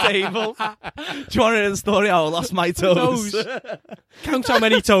on the table. Do you want to hear the story how I lost my toes? Count how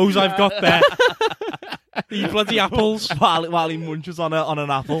many toes I've got there. You bloody apples. while he munches on an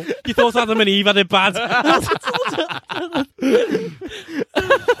apple. You thought Adam and Eve had it bad.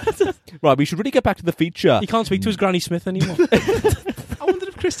 Right, we should really get back to the feature. He can't speak to his Granny Smith anymore. I wonder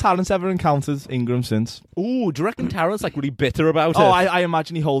if Chris Tarrant's ever encountered Ingram since. Ooh, do you reckon Tarrant's really bitter about Oh, it? I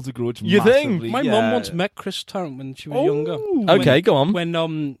imagine he holds a grudge. You think? massively, My yeah. mum once met Chris Tarrant when she was younger. Okay, go on.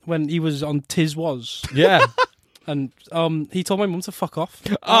 When he was on Tiz Was, Yeah. and he told my mum to fuck off.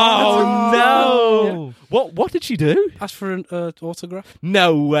 Oh no! What did she do? Asked for an autograph.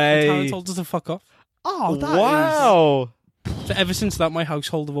 No way! Tarrant told her to fuck off. Oh, that Wow! So ever since that, my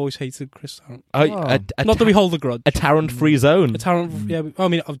household have always hated Chris Tarrant. A Not that we hold a grudge. a Tarrant-free zone. A Tarrant, yeah. I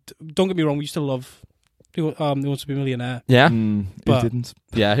mean, don't get me wrong. We used to love. Who Wants to Be a Millionaire? Yeah, He But- didn't.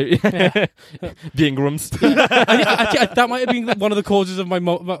 yeah. The Ingrams. That might have been one of the causes of my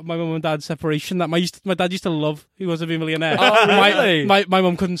mum and dad's separation. That my dad used to love Who Wants to Be a Millionaire. Oh, really? My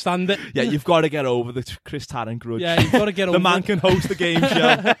mum couldn't stand it. Yeah, you've got to get over the Chris Tarrant grudge. Yeah, you've got to get over The man it. can host a game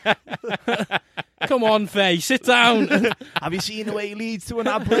show. Come on, Faye, sit down. Have you seen the way he leads to an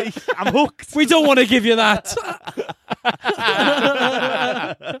ad break? I'm hooked. We don't want to give you that.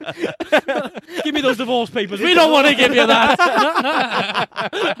 Give me those divorce papers. We don't want to give you that.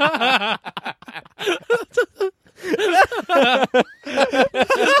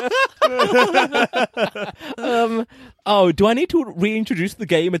 Do I need to reintroduce the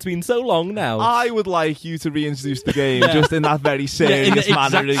game? It's been so long now. I would like you to reintroduce the game just in that very serious in the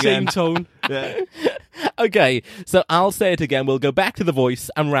manner exact again. same tone. Yeah. Okay, so I'll say it again. We'll go back to the voice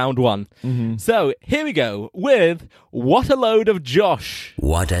and round one. So here we go with What a Load of Josh.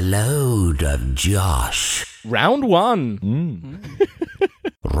 What a load of Josh. Round one.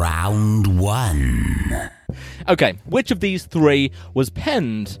 Round one. Okay, which of these three was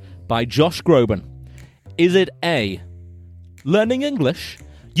penned by Josh Groban? Is it A, learning English?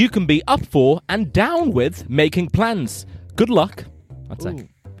 You can be up for and down with making plans. Good luck. I'd say. Ooh.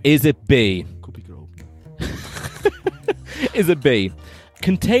 Is it B? Could be Grove. Is it B?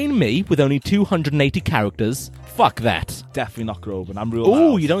 Contain me with only 280 characters. Fuck that. Definitely not Groban. I'm real.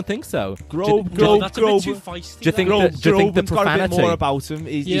 Oh, out. you don't think so? Grove, Do- No, Grove, that's a Grove. bit too feisty. Do you think that. that- do you think the Groban's got a bit profanity- more about him.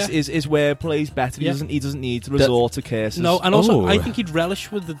 Yeah. His wordplay is better. Yeah. He doesn't need to resort to curses. No, and also Oh. I think he'd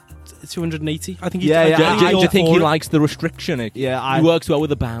relish with the 280. I think he'd. Yeah, I yeah, think Do he'd you all think for he it. likes the restriction? Yeah, He works well with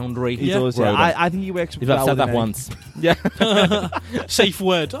the boundary. He Yeah. does. Yeah. Groban. I think he works. If I've well said that with once. Yeah. safe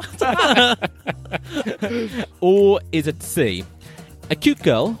word? Or is it C? A cute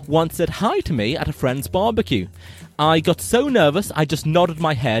girl once said hi to me at a friend's barbecue. I got so nervous I just nodded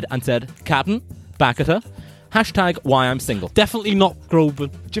my head and said, Captain, back at her. Hashtag why I'm single. Definitely not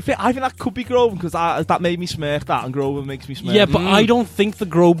Groban. Do you think? I think that could be Groban because that made me smirk. That and Groban makes me smirk. Yeah, but I don't think the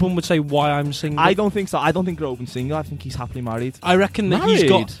Groban would say why I'm single. I don't think so. I don't think Groban's single. I think he's happily married. I reckon that he's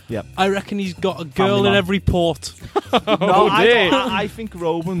got. Yep. I reckon he's got a girl Family in man. every port. No, dear. I think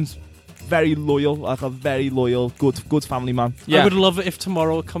Groban's very loyal, like a very loyal, good family man. Yeah. I would love it if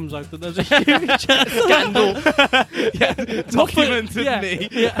tomorrow it comes out that there's a huge scandal. Documented Yeah, me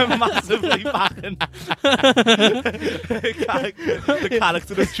yeah. massively backing the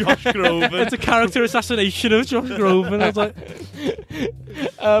character of Josh Groban. It's a character assassination of Josh Groban. I was like,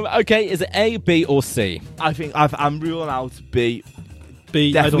 Okay, is it A, B, or C? I think I'm ruling out B.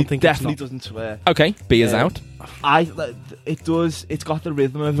 B. I don't think Definitely it's not. doesn't swear. Okay, B is out. It does. It's got the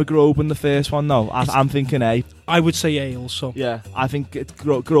rhythm of a Groban, the first one. No, I'm thinking A. I would say A also. Yeah, I think it's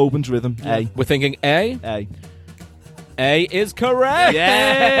Groban's rhythm. A. We're thinking A. A. A is correct.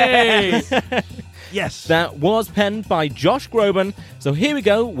 Yay! Yes. That was penned by Josh Groban. So here we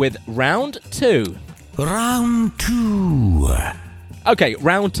go with round 2. Round 2. Okay,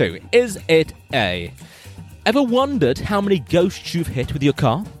 round 2. Is it A? Ever wondered how many ghosts you've hit with your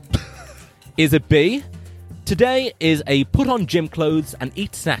car? Is it B? Today is a put on gym clothes and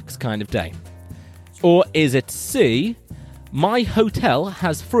eat snacks kind of day. Or is it C? My hotel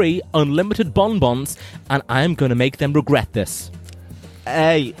has free unlimited bonbons and I am going to make them regret this.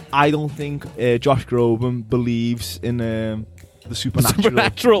 A. I don't think Josh Groban believes in the supernatural.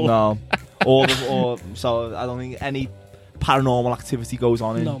 Supernatural. No. So I don't think any paranormal activity goes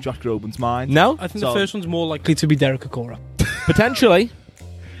on in Josh Groban's mind. No? I think the first one's more likely to be Derek Acora. Potentially.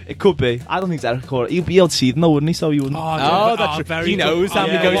 It could be. I don't think it's Derek Acora. He'd be able to see them though, wouldn't he? So you wouldn't. That's true. very He knows good. how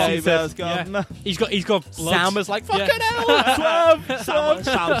many ghosts he's has had. got. He's got bloods. Sam was like, fucking Yeah.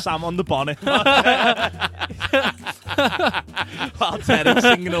 hell, Sam on the bonnet. While Terry's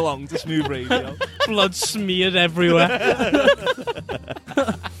singing along to Smooth Radio. blood smeared everywhere.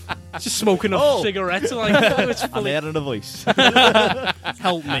 Just smoking a cigarette. Like, it's I'm fully, hearing a voice.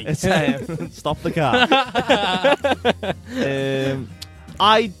 help me. It's stop the car.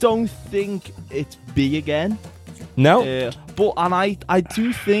 I don't think it's B again. No? But I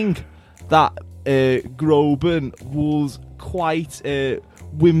do think that Groban will quite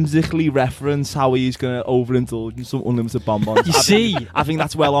whimsically reference how he's going to overindulge in some unlimited bonbons. I think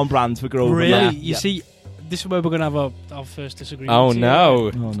that's well on brand for Groban. Really? Yeah. You see, this is where we're going to have our first disagreement. Oh, here.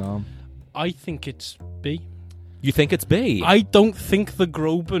 no. Oh no. I think it's B. You think it's B? I don't think the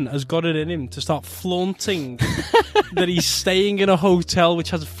Groban has got it in him to start flaunting that he's staying in a hotel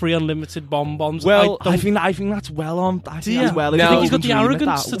which has free unlimited bonbons. Well, I think that's well on. I think you? that's well. No. if I think he's got Groban's the reading it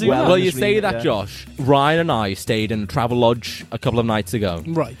arrogance to do well that. Well, he's you say reading that, it, yeah. Josh. Ryan and I stayed in Travelodge a couple of nights ago.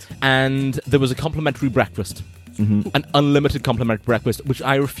 Right. And there was a complimentary breakfast. Mm-hmm. An unlimited complimentary breakfast, which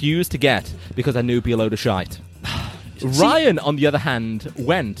I refused to get because I knew it'd be a load of shite. Ryan, on the other hand,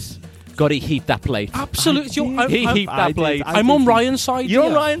 went. God, he heaped that plate. Absolutely. He heaped that plate. I'm on Ryan's side. You're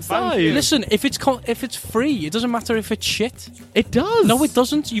here. on Ryan's side. Listen, if it's free, it doesn't matter if it's shit. It does. No, it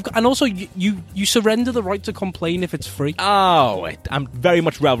doesn't. And also, you surrender the right to complain if it's free. Oh, I'm very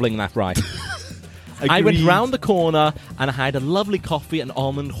much reveling in that right. I went round the corner and I had a lovely coffee and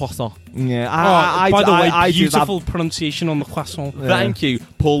almond croissant. Yeah. By the way, I do that. beautiful pronunciation on the croissant. Thank you.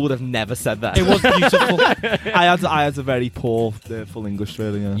 Paul would have never said that. It was beautiful. I had a very poor full English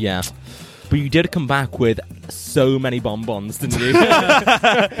really. Yeah. Yeah. But you did come back with so many bonbons, didn't you?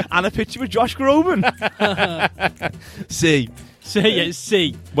 And a picture with Josh Groban. C.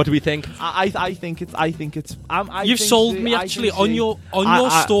 C. What do we think? I think it's. You've sold me actually on your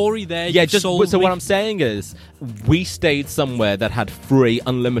story there. Yeah, you've sold so me. what I'm saying is, we stayed somewhere that had free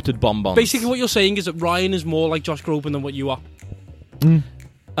unlimited bonbons. Basically, what you're saying is that Ryan is more like Josh Groban than what you are.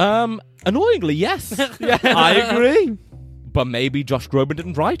 Annoyingly, yes. I agree. But maybe Josh Groban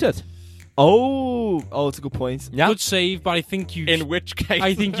didn't write it. Oh, it's a good point. Yeah. Good save, but I think you. In which case,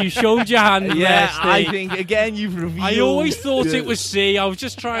 I think you showed your hand. Yeah, there, I Steve. think again you've revealed. I always thought it was C. I was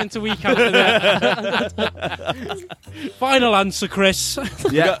just trying to weak out of that. Final answer, Chris.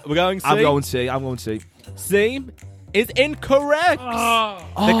 Yeah, we're going C. I'm going C. C is incorrect.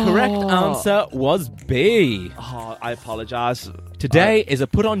 The correct answer was B. Oh, I apologise. Today is a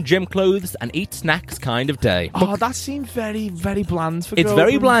put on gym clothes and eat snacks kind of day. Oh, that seemed very, very bland for It's Groban,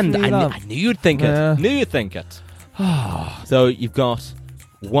 very bland. really, I knew you'd think Yeah. it. Knew you'd think it. So you've got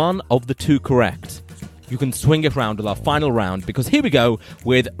one of the two correct. You can swing it round with our final round because here we go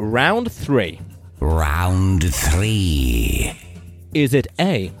with round 3. Round 3. Is it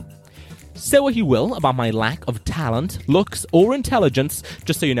A? Say what you will about my lack of talent, looks, or intelligence.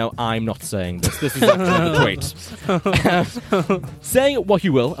 Just so you know, I'm not saying this. This is actually the tweet. Say what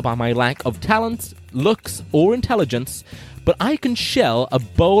you will about my lack of talent, looks, or intelligence, but I can shell a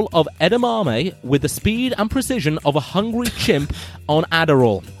bowl of edamame with the speed and precision of a hungry chimp on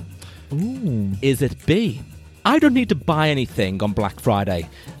Adderall. Ooh. Is it B? I don't need to buy anything on Black Friday.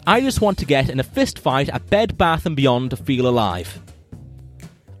 I just want to get in a fist fight at Bed Bath & Beyond to feel alive.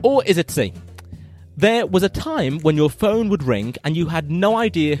 Or is it C? There was a time when your phone would ring and you had no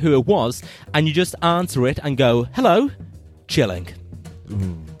idea who it was and you just answer it and go, hello, chilling.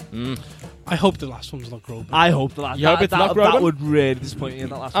 I hope the last one's not Groban. I hope that. You hope it's not Groban? That would really disappoint me in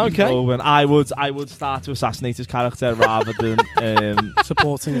that last one. Okay. Groban. I would start to assassinate his character rather than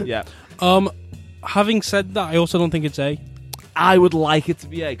Supporting it. yeah. Having said that, I also don't think it's A. I would like it to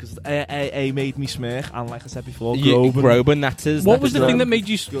be A because A made me smirk, and like I said before, Groban. Groban. That's his. What that's was his the thing Groban. that made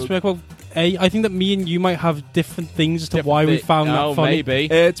you speak about A? I think that me and you might have different things as to why we found that funny. maybe.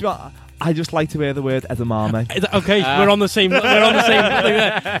 To be honest, I just like to hear the word edamame. Okay, we're on the same. We're on the same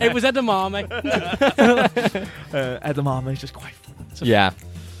thing there. It was edamame. Edamame is just quite funny. Yeah.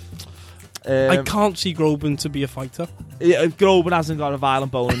 I can't see Groban to be a fighter. Groban hasn't got a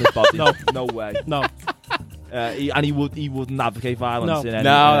violent bone in his body. No way. No, He wouldn't advocate violence. No. In any,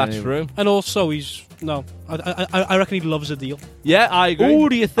 No, in that's any- true. and also he's no. I reckon he loves a deal. Yeah, I agree. Who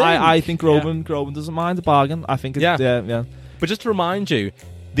do you think? I think Groban doesn't mind a bargain. I think it's, yeah. But just to remind you,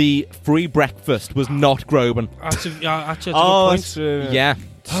 the free breakfast was not Groban. Actually, that's a good Oh, point. that's true. Yeah.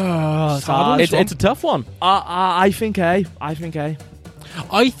 It's hard. It's a tough one. I think A. I think A.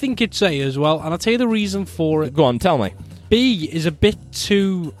 I think it's A as well, and I'll tell you the reason for it. Go on, tell me. B is a bit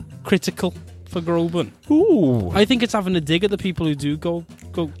too critical for Groban. Ooh. I think it's having a dig at the people who do go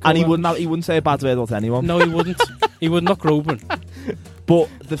And he out. wouldn't say a bad word about anyone. No, he wouldn't. He would not Groban. But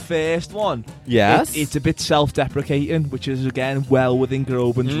the first one, Yes. it's a bit self-deprecating, which is again well within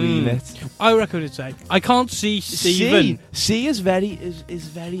Groban's remit. I reckon it's A. I can't see Stephen C is very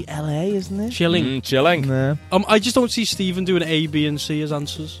LA, isn't it? chilling. Chilling. No. I just don't see Stephen doing A, B, and C as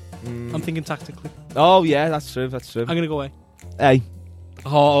answers. I'm thinking tactically. Oh yeah, that's true. I'm gonna go A. A.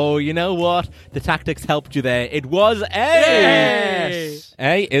 Oh, you know what? The tactics helped you there. It was A. Yes.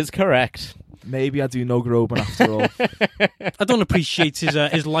 A is correct. Maybe I do know Groban after all. I don't appreciate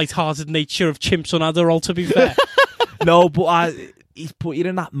his light-hearted nature of chimps on Adderall. To be fair, No, but he's put you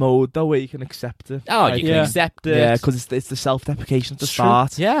in that mode though where you can accept it. Oh, you can Yeah. accept it. Yeah, because it's the self-deprecation at the It's true.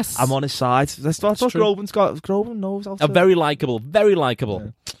 start. Yes. I'm on his side. That's what true. Groban's got. Groban knows how to. Very likable. Very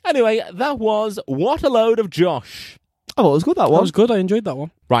likable. Anyway, that was What a Load of Josh. Oh, it was good that that one. was good. I enjoyed that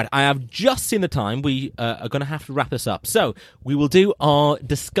one. Right, I have just seen the time. We are going to have to wrap this up. So, we will do our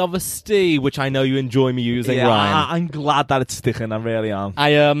Discover Steve, which I know you enjoy me using, Yeah, Ryan. I'm glad that it's sticking. I really am.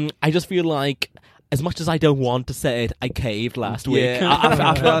 I just feel like, as much as I don't want to say it, I caved last week. Yeah,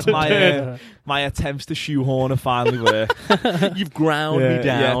 I feel like my attempts to shoehorn have finally worked. You've ground me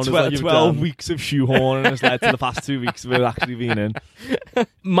down. is Yeah, what you've 12 done. weeks of shoehorning has led to the past 2 weeks we've actually been in.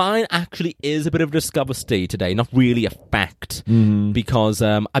 Mine actually is a bit of Discover Steve today, not really a fact, because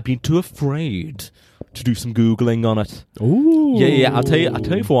I've been too afraid to do some Googling on it. Ooh. Yeah, I'll tell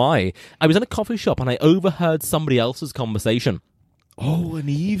you why. I was in a coffee shop and I overheard somebody else's conversation. Oh, an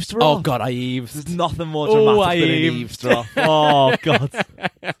eavesdrop. Oh, God, I eaves. There's nothing more Oh, dramatic I than an eaved. eavesdrop. Oh, God.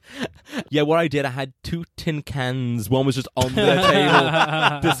 Yeah, what I did, I had 2 tin cans. One was just on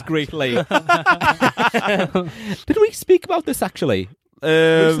the table discreetly. Did we speak about this actually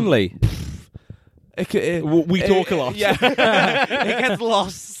recently? We talk a lot. Yeah. It gets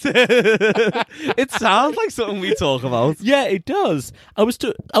lost. It sounds like something we talk about. Yeah, it does. I was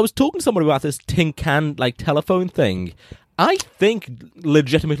talking to somebody about this tin can like telephone thing. I think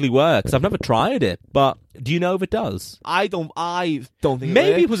legitimately works. I've never tried it, but do you know if it does? I don't think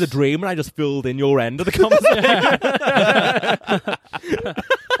Maybe it was a dream and I just filled in your end of the conversation.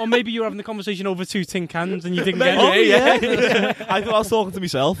 Or maybe you were having the conversation over 2 tin cans and you didn't get Oh, it. yeah. I thought I was talking to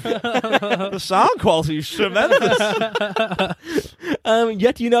myself. The sound quality is tremendous.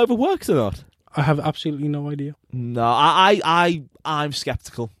 Yet do you know if it works or not? I have absolutely no idea. No, I'm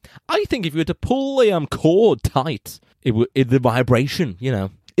skeptical. I think if you were to pull the cord tight, the vibration, you know.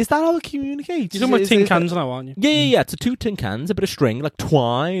 Is that how it communicates? You're talking about tin cans now, aren't you? Yeah. It's 2 tin cans, a bit of string, like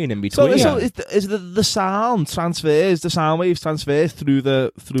twine in between. So is the sound transfers, the sound waves transfer through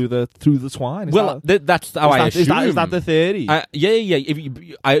the twine? That's how I assume. Is that the theory? Yeah.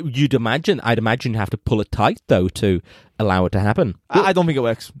 If I'd imagine you have to pull it tight though to allow it to happen. I don't think it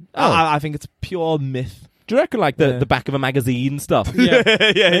works. Oh. I think it's pure myth. Do you reckon like the back of a magazine stuff? Yeah.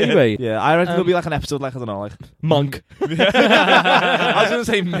 Maybe. Yeah, I reckon it'll be like an episode, like I don't know, like Monk. I was going to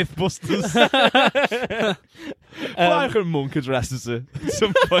say Mythbusters. I reckon Monk addresses it at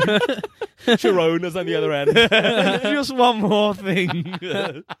some point. Sharona's on the other end. Just one more thing.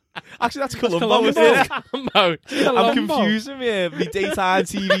 Actually, that's Columbo, Columbo. isn't it? Columbo. I'm confusing me. Me daytime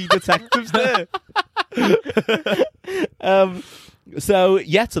TV detectives there. So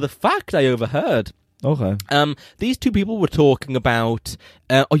the fact I overheard. Okay. These 2 people were talking about.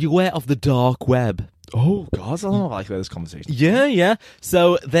 Are you aware of the dark web? Oh God, I don't know if I like this conversation. Yeah.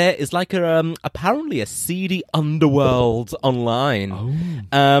 So there is like apparently a seedy underworld online.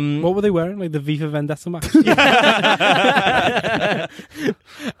 Oh. What were they wearing? Like the V for Vendetta mask?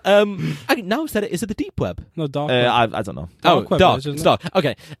 Now said it. Is it the deep web? No, dark web. I don't know. Dark web, dark. isn't it? Dark.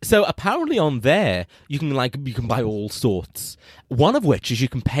 Okay. So apparently on there you can buy all sorts. One of which is you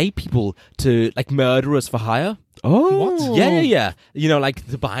can pay people to like murderers for hire. Oh, Yeah. You know, like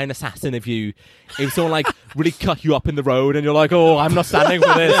to buy an assassin if someone like really cut you up in the road and you're like, oh, I'm not standing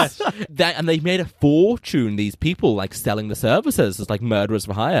for this. And they made a fortune, these people, like selling the services as like murderers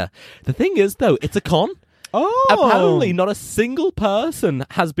for hire. The thing is, though, it's a con. Oh, Apparently, not a single person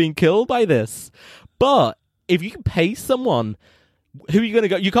has been killed by this. But if you can pay someone, who are you going to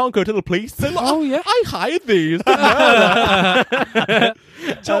go? You can't go to the police. They're like, Oh, yeah. I hired these.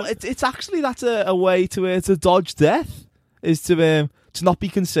 So it's actually that's a way to dodge death is to not be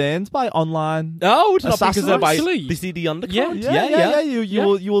concerned by online. No, it's not because Assassins? they're by Actually, they see the undercut. Yeah.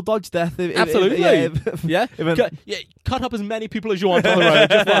 You will dodge death. Absolutely. Yeah. Cut up as many people as you want on the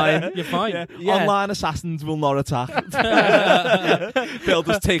road. You're fine. You're fine. Yeah. Yeah. Online assassins will not attack. They'll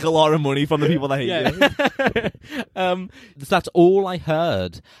just take a lot of money from the people that hate you. So that's all I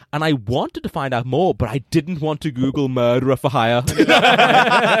heard, and I wanted to find out more, but I didn't want to Google murderer for hire.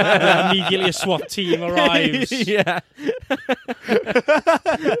 Immediately a SWAT team arrives. Yeah.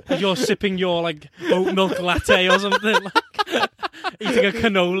 You're sipping your like oat milk latte or something, like eating a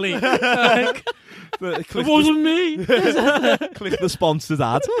cannoli. It wasn't me. Click the sponsored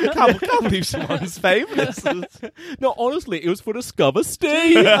ad. I can't believe someone's paying this. No, honestly, it was for Discover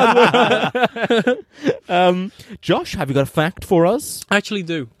Steve. Josh, have you got a fact for us? I actually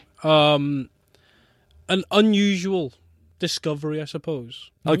do. An unusual discovery, I suppose.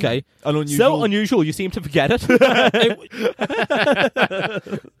 Okay. An unusual. So unusual, you seem to forget it.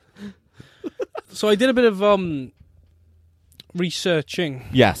 So I did a bit of researching,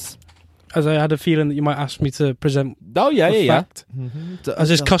 Yes. as I had a feeling that you might ask me to present Oh, yeah, a yeah. fact,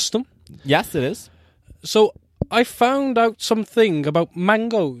 as is custom. Yes, it is. So I found out something about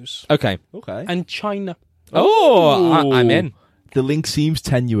mangoes Okay. Okay. and China. Oh, I'm in. The link seems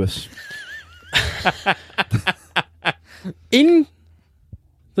tenuous. In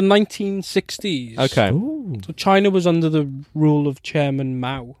the 1960s, Okay. so China was under the rule of Chairman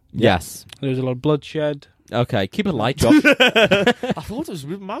Mao. Yes. There was a lot of bloodshed. Okay. Keep it light, Josh. I thought it was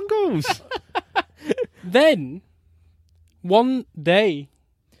with mangoes. Then, one day,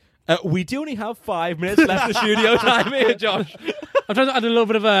 We do only have 5 minutes left of studio time here, Josh. I'm trying to add a little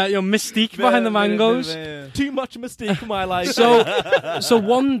bit of a mystique behind the mangoes. Too much mistake in my life. So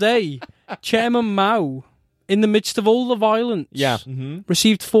one day, Chairman Mao, in the midst of all the violence, Yeah.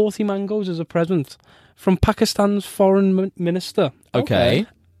 received 40 mangoes as a present from Pakistan's foreign minister. Okay.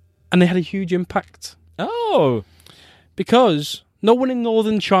 And they had a huge impact Oh. because no one in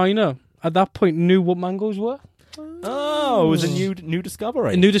northern China at that point knew what mangoes were. Oh, it was a new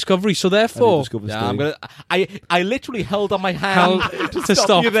discovery. A new discovery. So therefore, Yeah, I'm gonna. I literally held up my hand to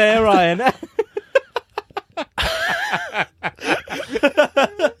stop. you there, Ryan.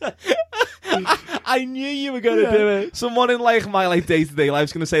 I knew you were going to do it. Someone in my day-to-day life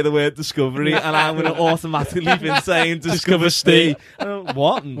is going to say the word discovery, and I'm going to automatically be saying discover Steve.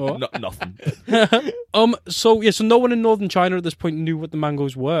 What? Nothing. So no one in northern China at this point knew what the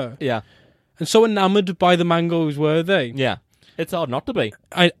mangoes were, Yeah, and so enamored by the mangoes were they? yeah. It's hard not to be.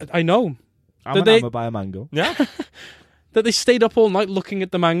 I know I'm Did they- enamored by a mango. Yeah. that they stayed up all night looking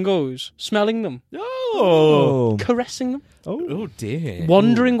at the mangoes, smelling them, Oh. caressing them, Oh dear.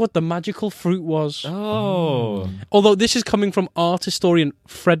 wondering what the magical fruit was. Oh. Although this is coming from art historian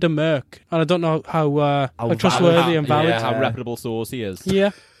Fred Merck, and I don't know how trustworthy and valid. How reputable source he is. Yeah.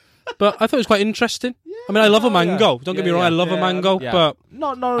 But I thought it was quite interesting. I mean, I love a mango. Don't get me wrong, I love a mango, yeah. but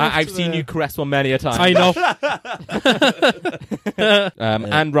I've seen you caress one many a time. I know.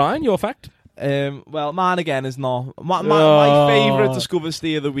 And Ryan, your fact? Well, mine again is not my favourite Discover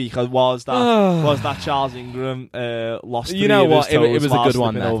Steve of the week was that Charles Ingram lost. You know what? It was a while good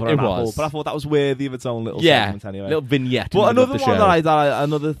one. slipping over It an apple, was. but I thought that was worthy of its own little Yeah, segment anyway. little vignette. But in the middle another of the one show. that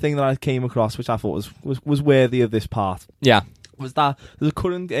another thing that I came across, which I thought was worthy of this part, Yeah. was that there's a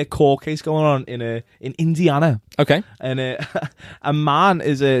current court case going on in Indiana, Okay. and a man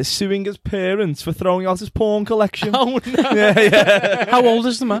is suing his parents for throwing out his porn collection. Oh no. yeah. How old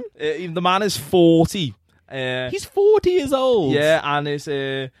is the man? The man is 40. He's 40 years old. Yeah, and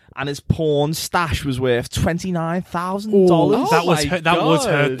his porn stash was worth $29,000. Oh, that would God.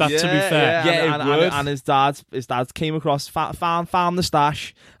 hurt. That, to be fair. Yeah, and, it would. and his dad came across, found the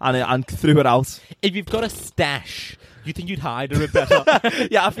stash, and threw it out. If you've got a stash You think you'd hide a bit better?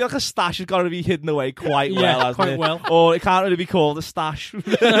 Yeah, I feel like a stash has got to be hidden away quite well, hasn't quite it? well. Or it can't really be called a stash.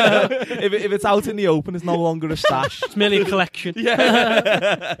 If it's out in the open, it's no longer a stash. It's merely a collection.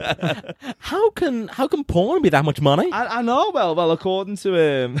 How can porn be that much money? I know. Well, according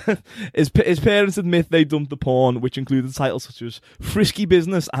to his parents admit they dumped the porn, which included titles such as "Frisky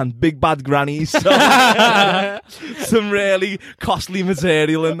Business" and "Big Bad Grannies." So, some really costly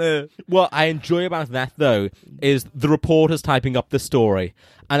material in there. What I enjoy about that, though, is the reporters typing up the story.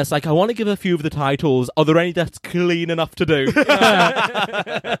 And it's like, I want to give a few of the titles. Are there any that's clean enough to do?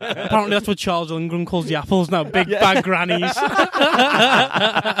 Apparently that's what Charles Lindgren calls the apples now. Big bad grannies.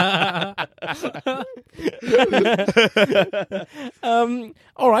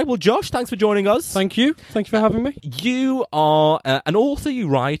 All right, well, Josh, thanks for joining us. Thank you. Thank you for having me. You are an author, you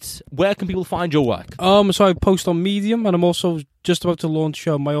write. Where can people find your work? So I post on Medium, and I'm also just about to launch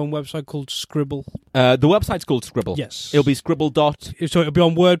my own website called Scribble. The website's called Scribble. Yes. It'll be Scribble. So it'll be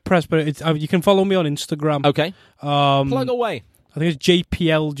on WordPress, but you can follow me on Instagram. Okay. Plug away. I think it's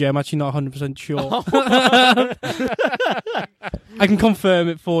JPLJ. I'm actually not 100% sure. I can confirm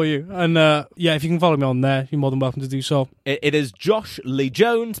it for you. And if you can follow me on there, you're more than welcome to do so. It is Josh Lee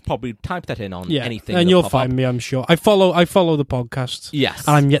Jones. Probably type that in on anything. And you'll find me, I'm sure. I follow the podcast. Yes.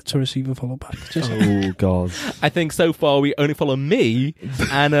 And I'm yet to receive a follow back. Oh, God. I think so far we only follow me,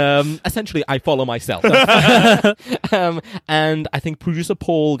 and essentially I follow myself. And I think producer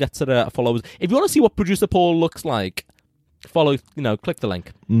Paul gets a followers. If you want to see what producer Paul looks like, follow, click the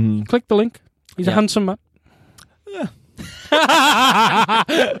link. Mm. Click the link. He's a handsome man. Yeah.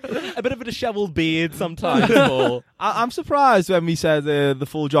 A bit of a dishevelled beard sometimes, Paul. I'm surprised when we said the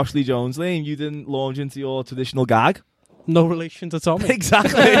full Josh Lee Jones name, you didn't launch into your traditional gag. No relation to Tommy.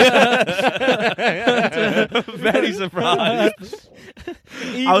 Exactly. Very surprised.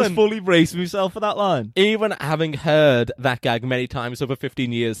 I was fully bracing myself for that line. Even having heard that gag many times over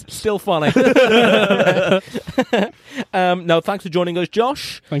 15 years, still funny. No, thanks for joining us,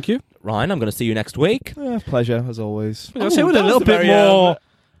 Josh. Thank you. Ryan, I'm going to see you next week. Yeah, pleasure, as always. I'll say with a little bit more.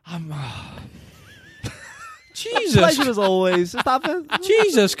 Jesus. Pleasure as always.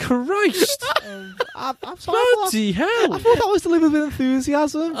 Jesus Christ. I'm sorry. Bloody hell. I thought that was delivered with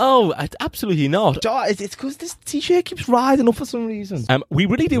enthusiasm. Oh, absolutely not. It's because this t-shirt keeps riding up for some reason. We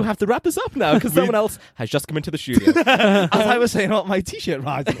really do have to wrap this up now because someone else has just come into the studio. As I was saying about my t-shirt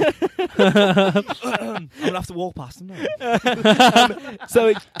riding up. I'm going to have to walk past them now.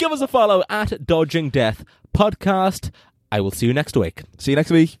 So give us a follow at Dodging Death Podcast. I will see you next week. See you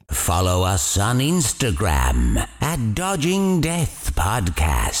next week. Follow us on Instagram at Dodging Death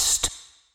Podcast.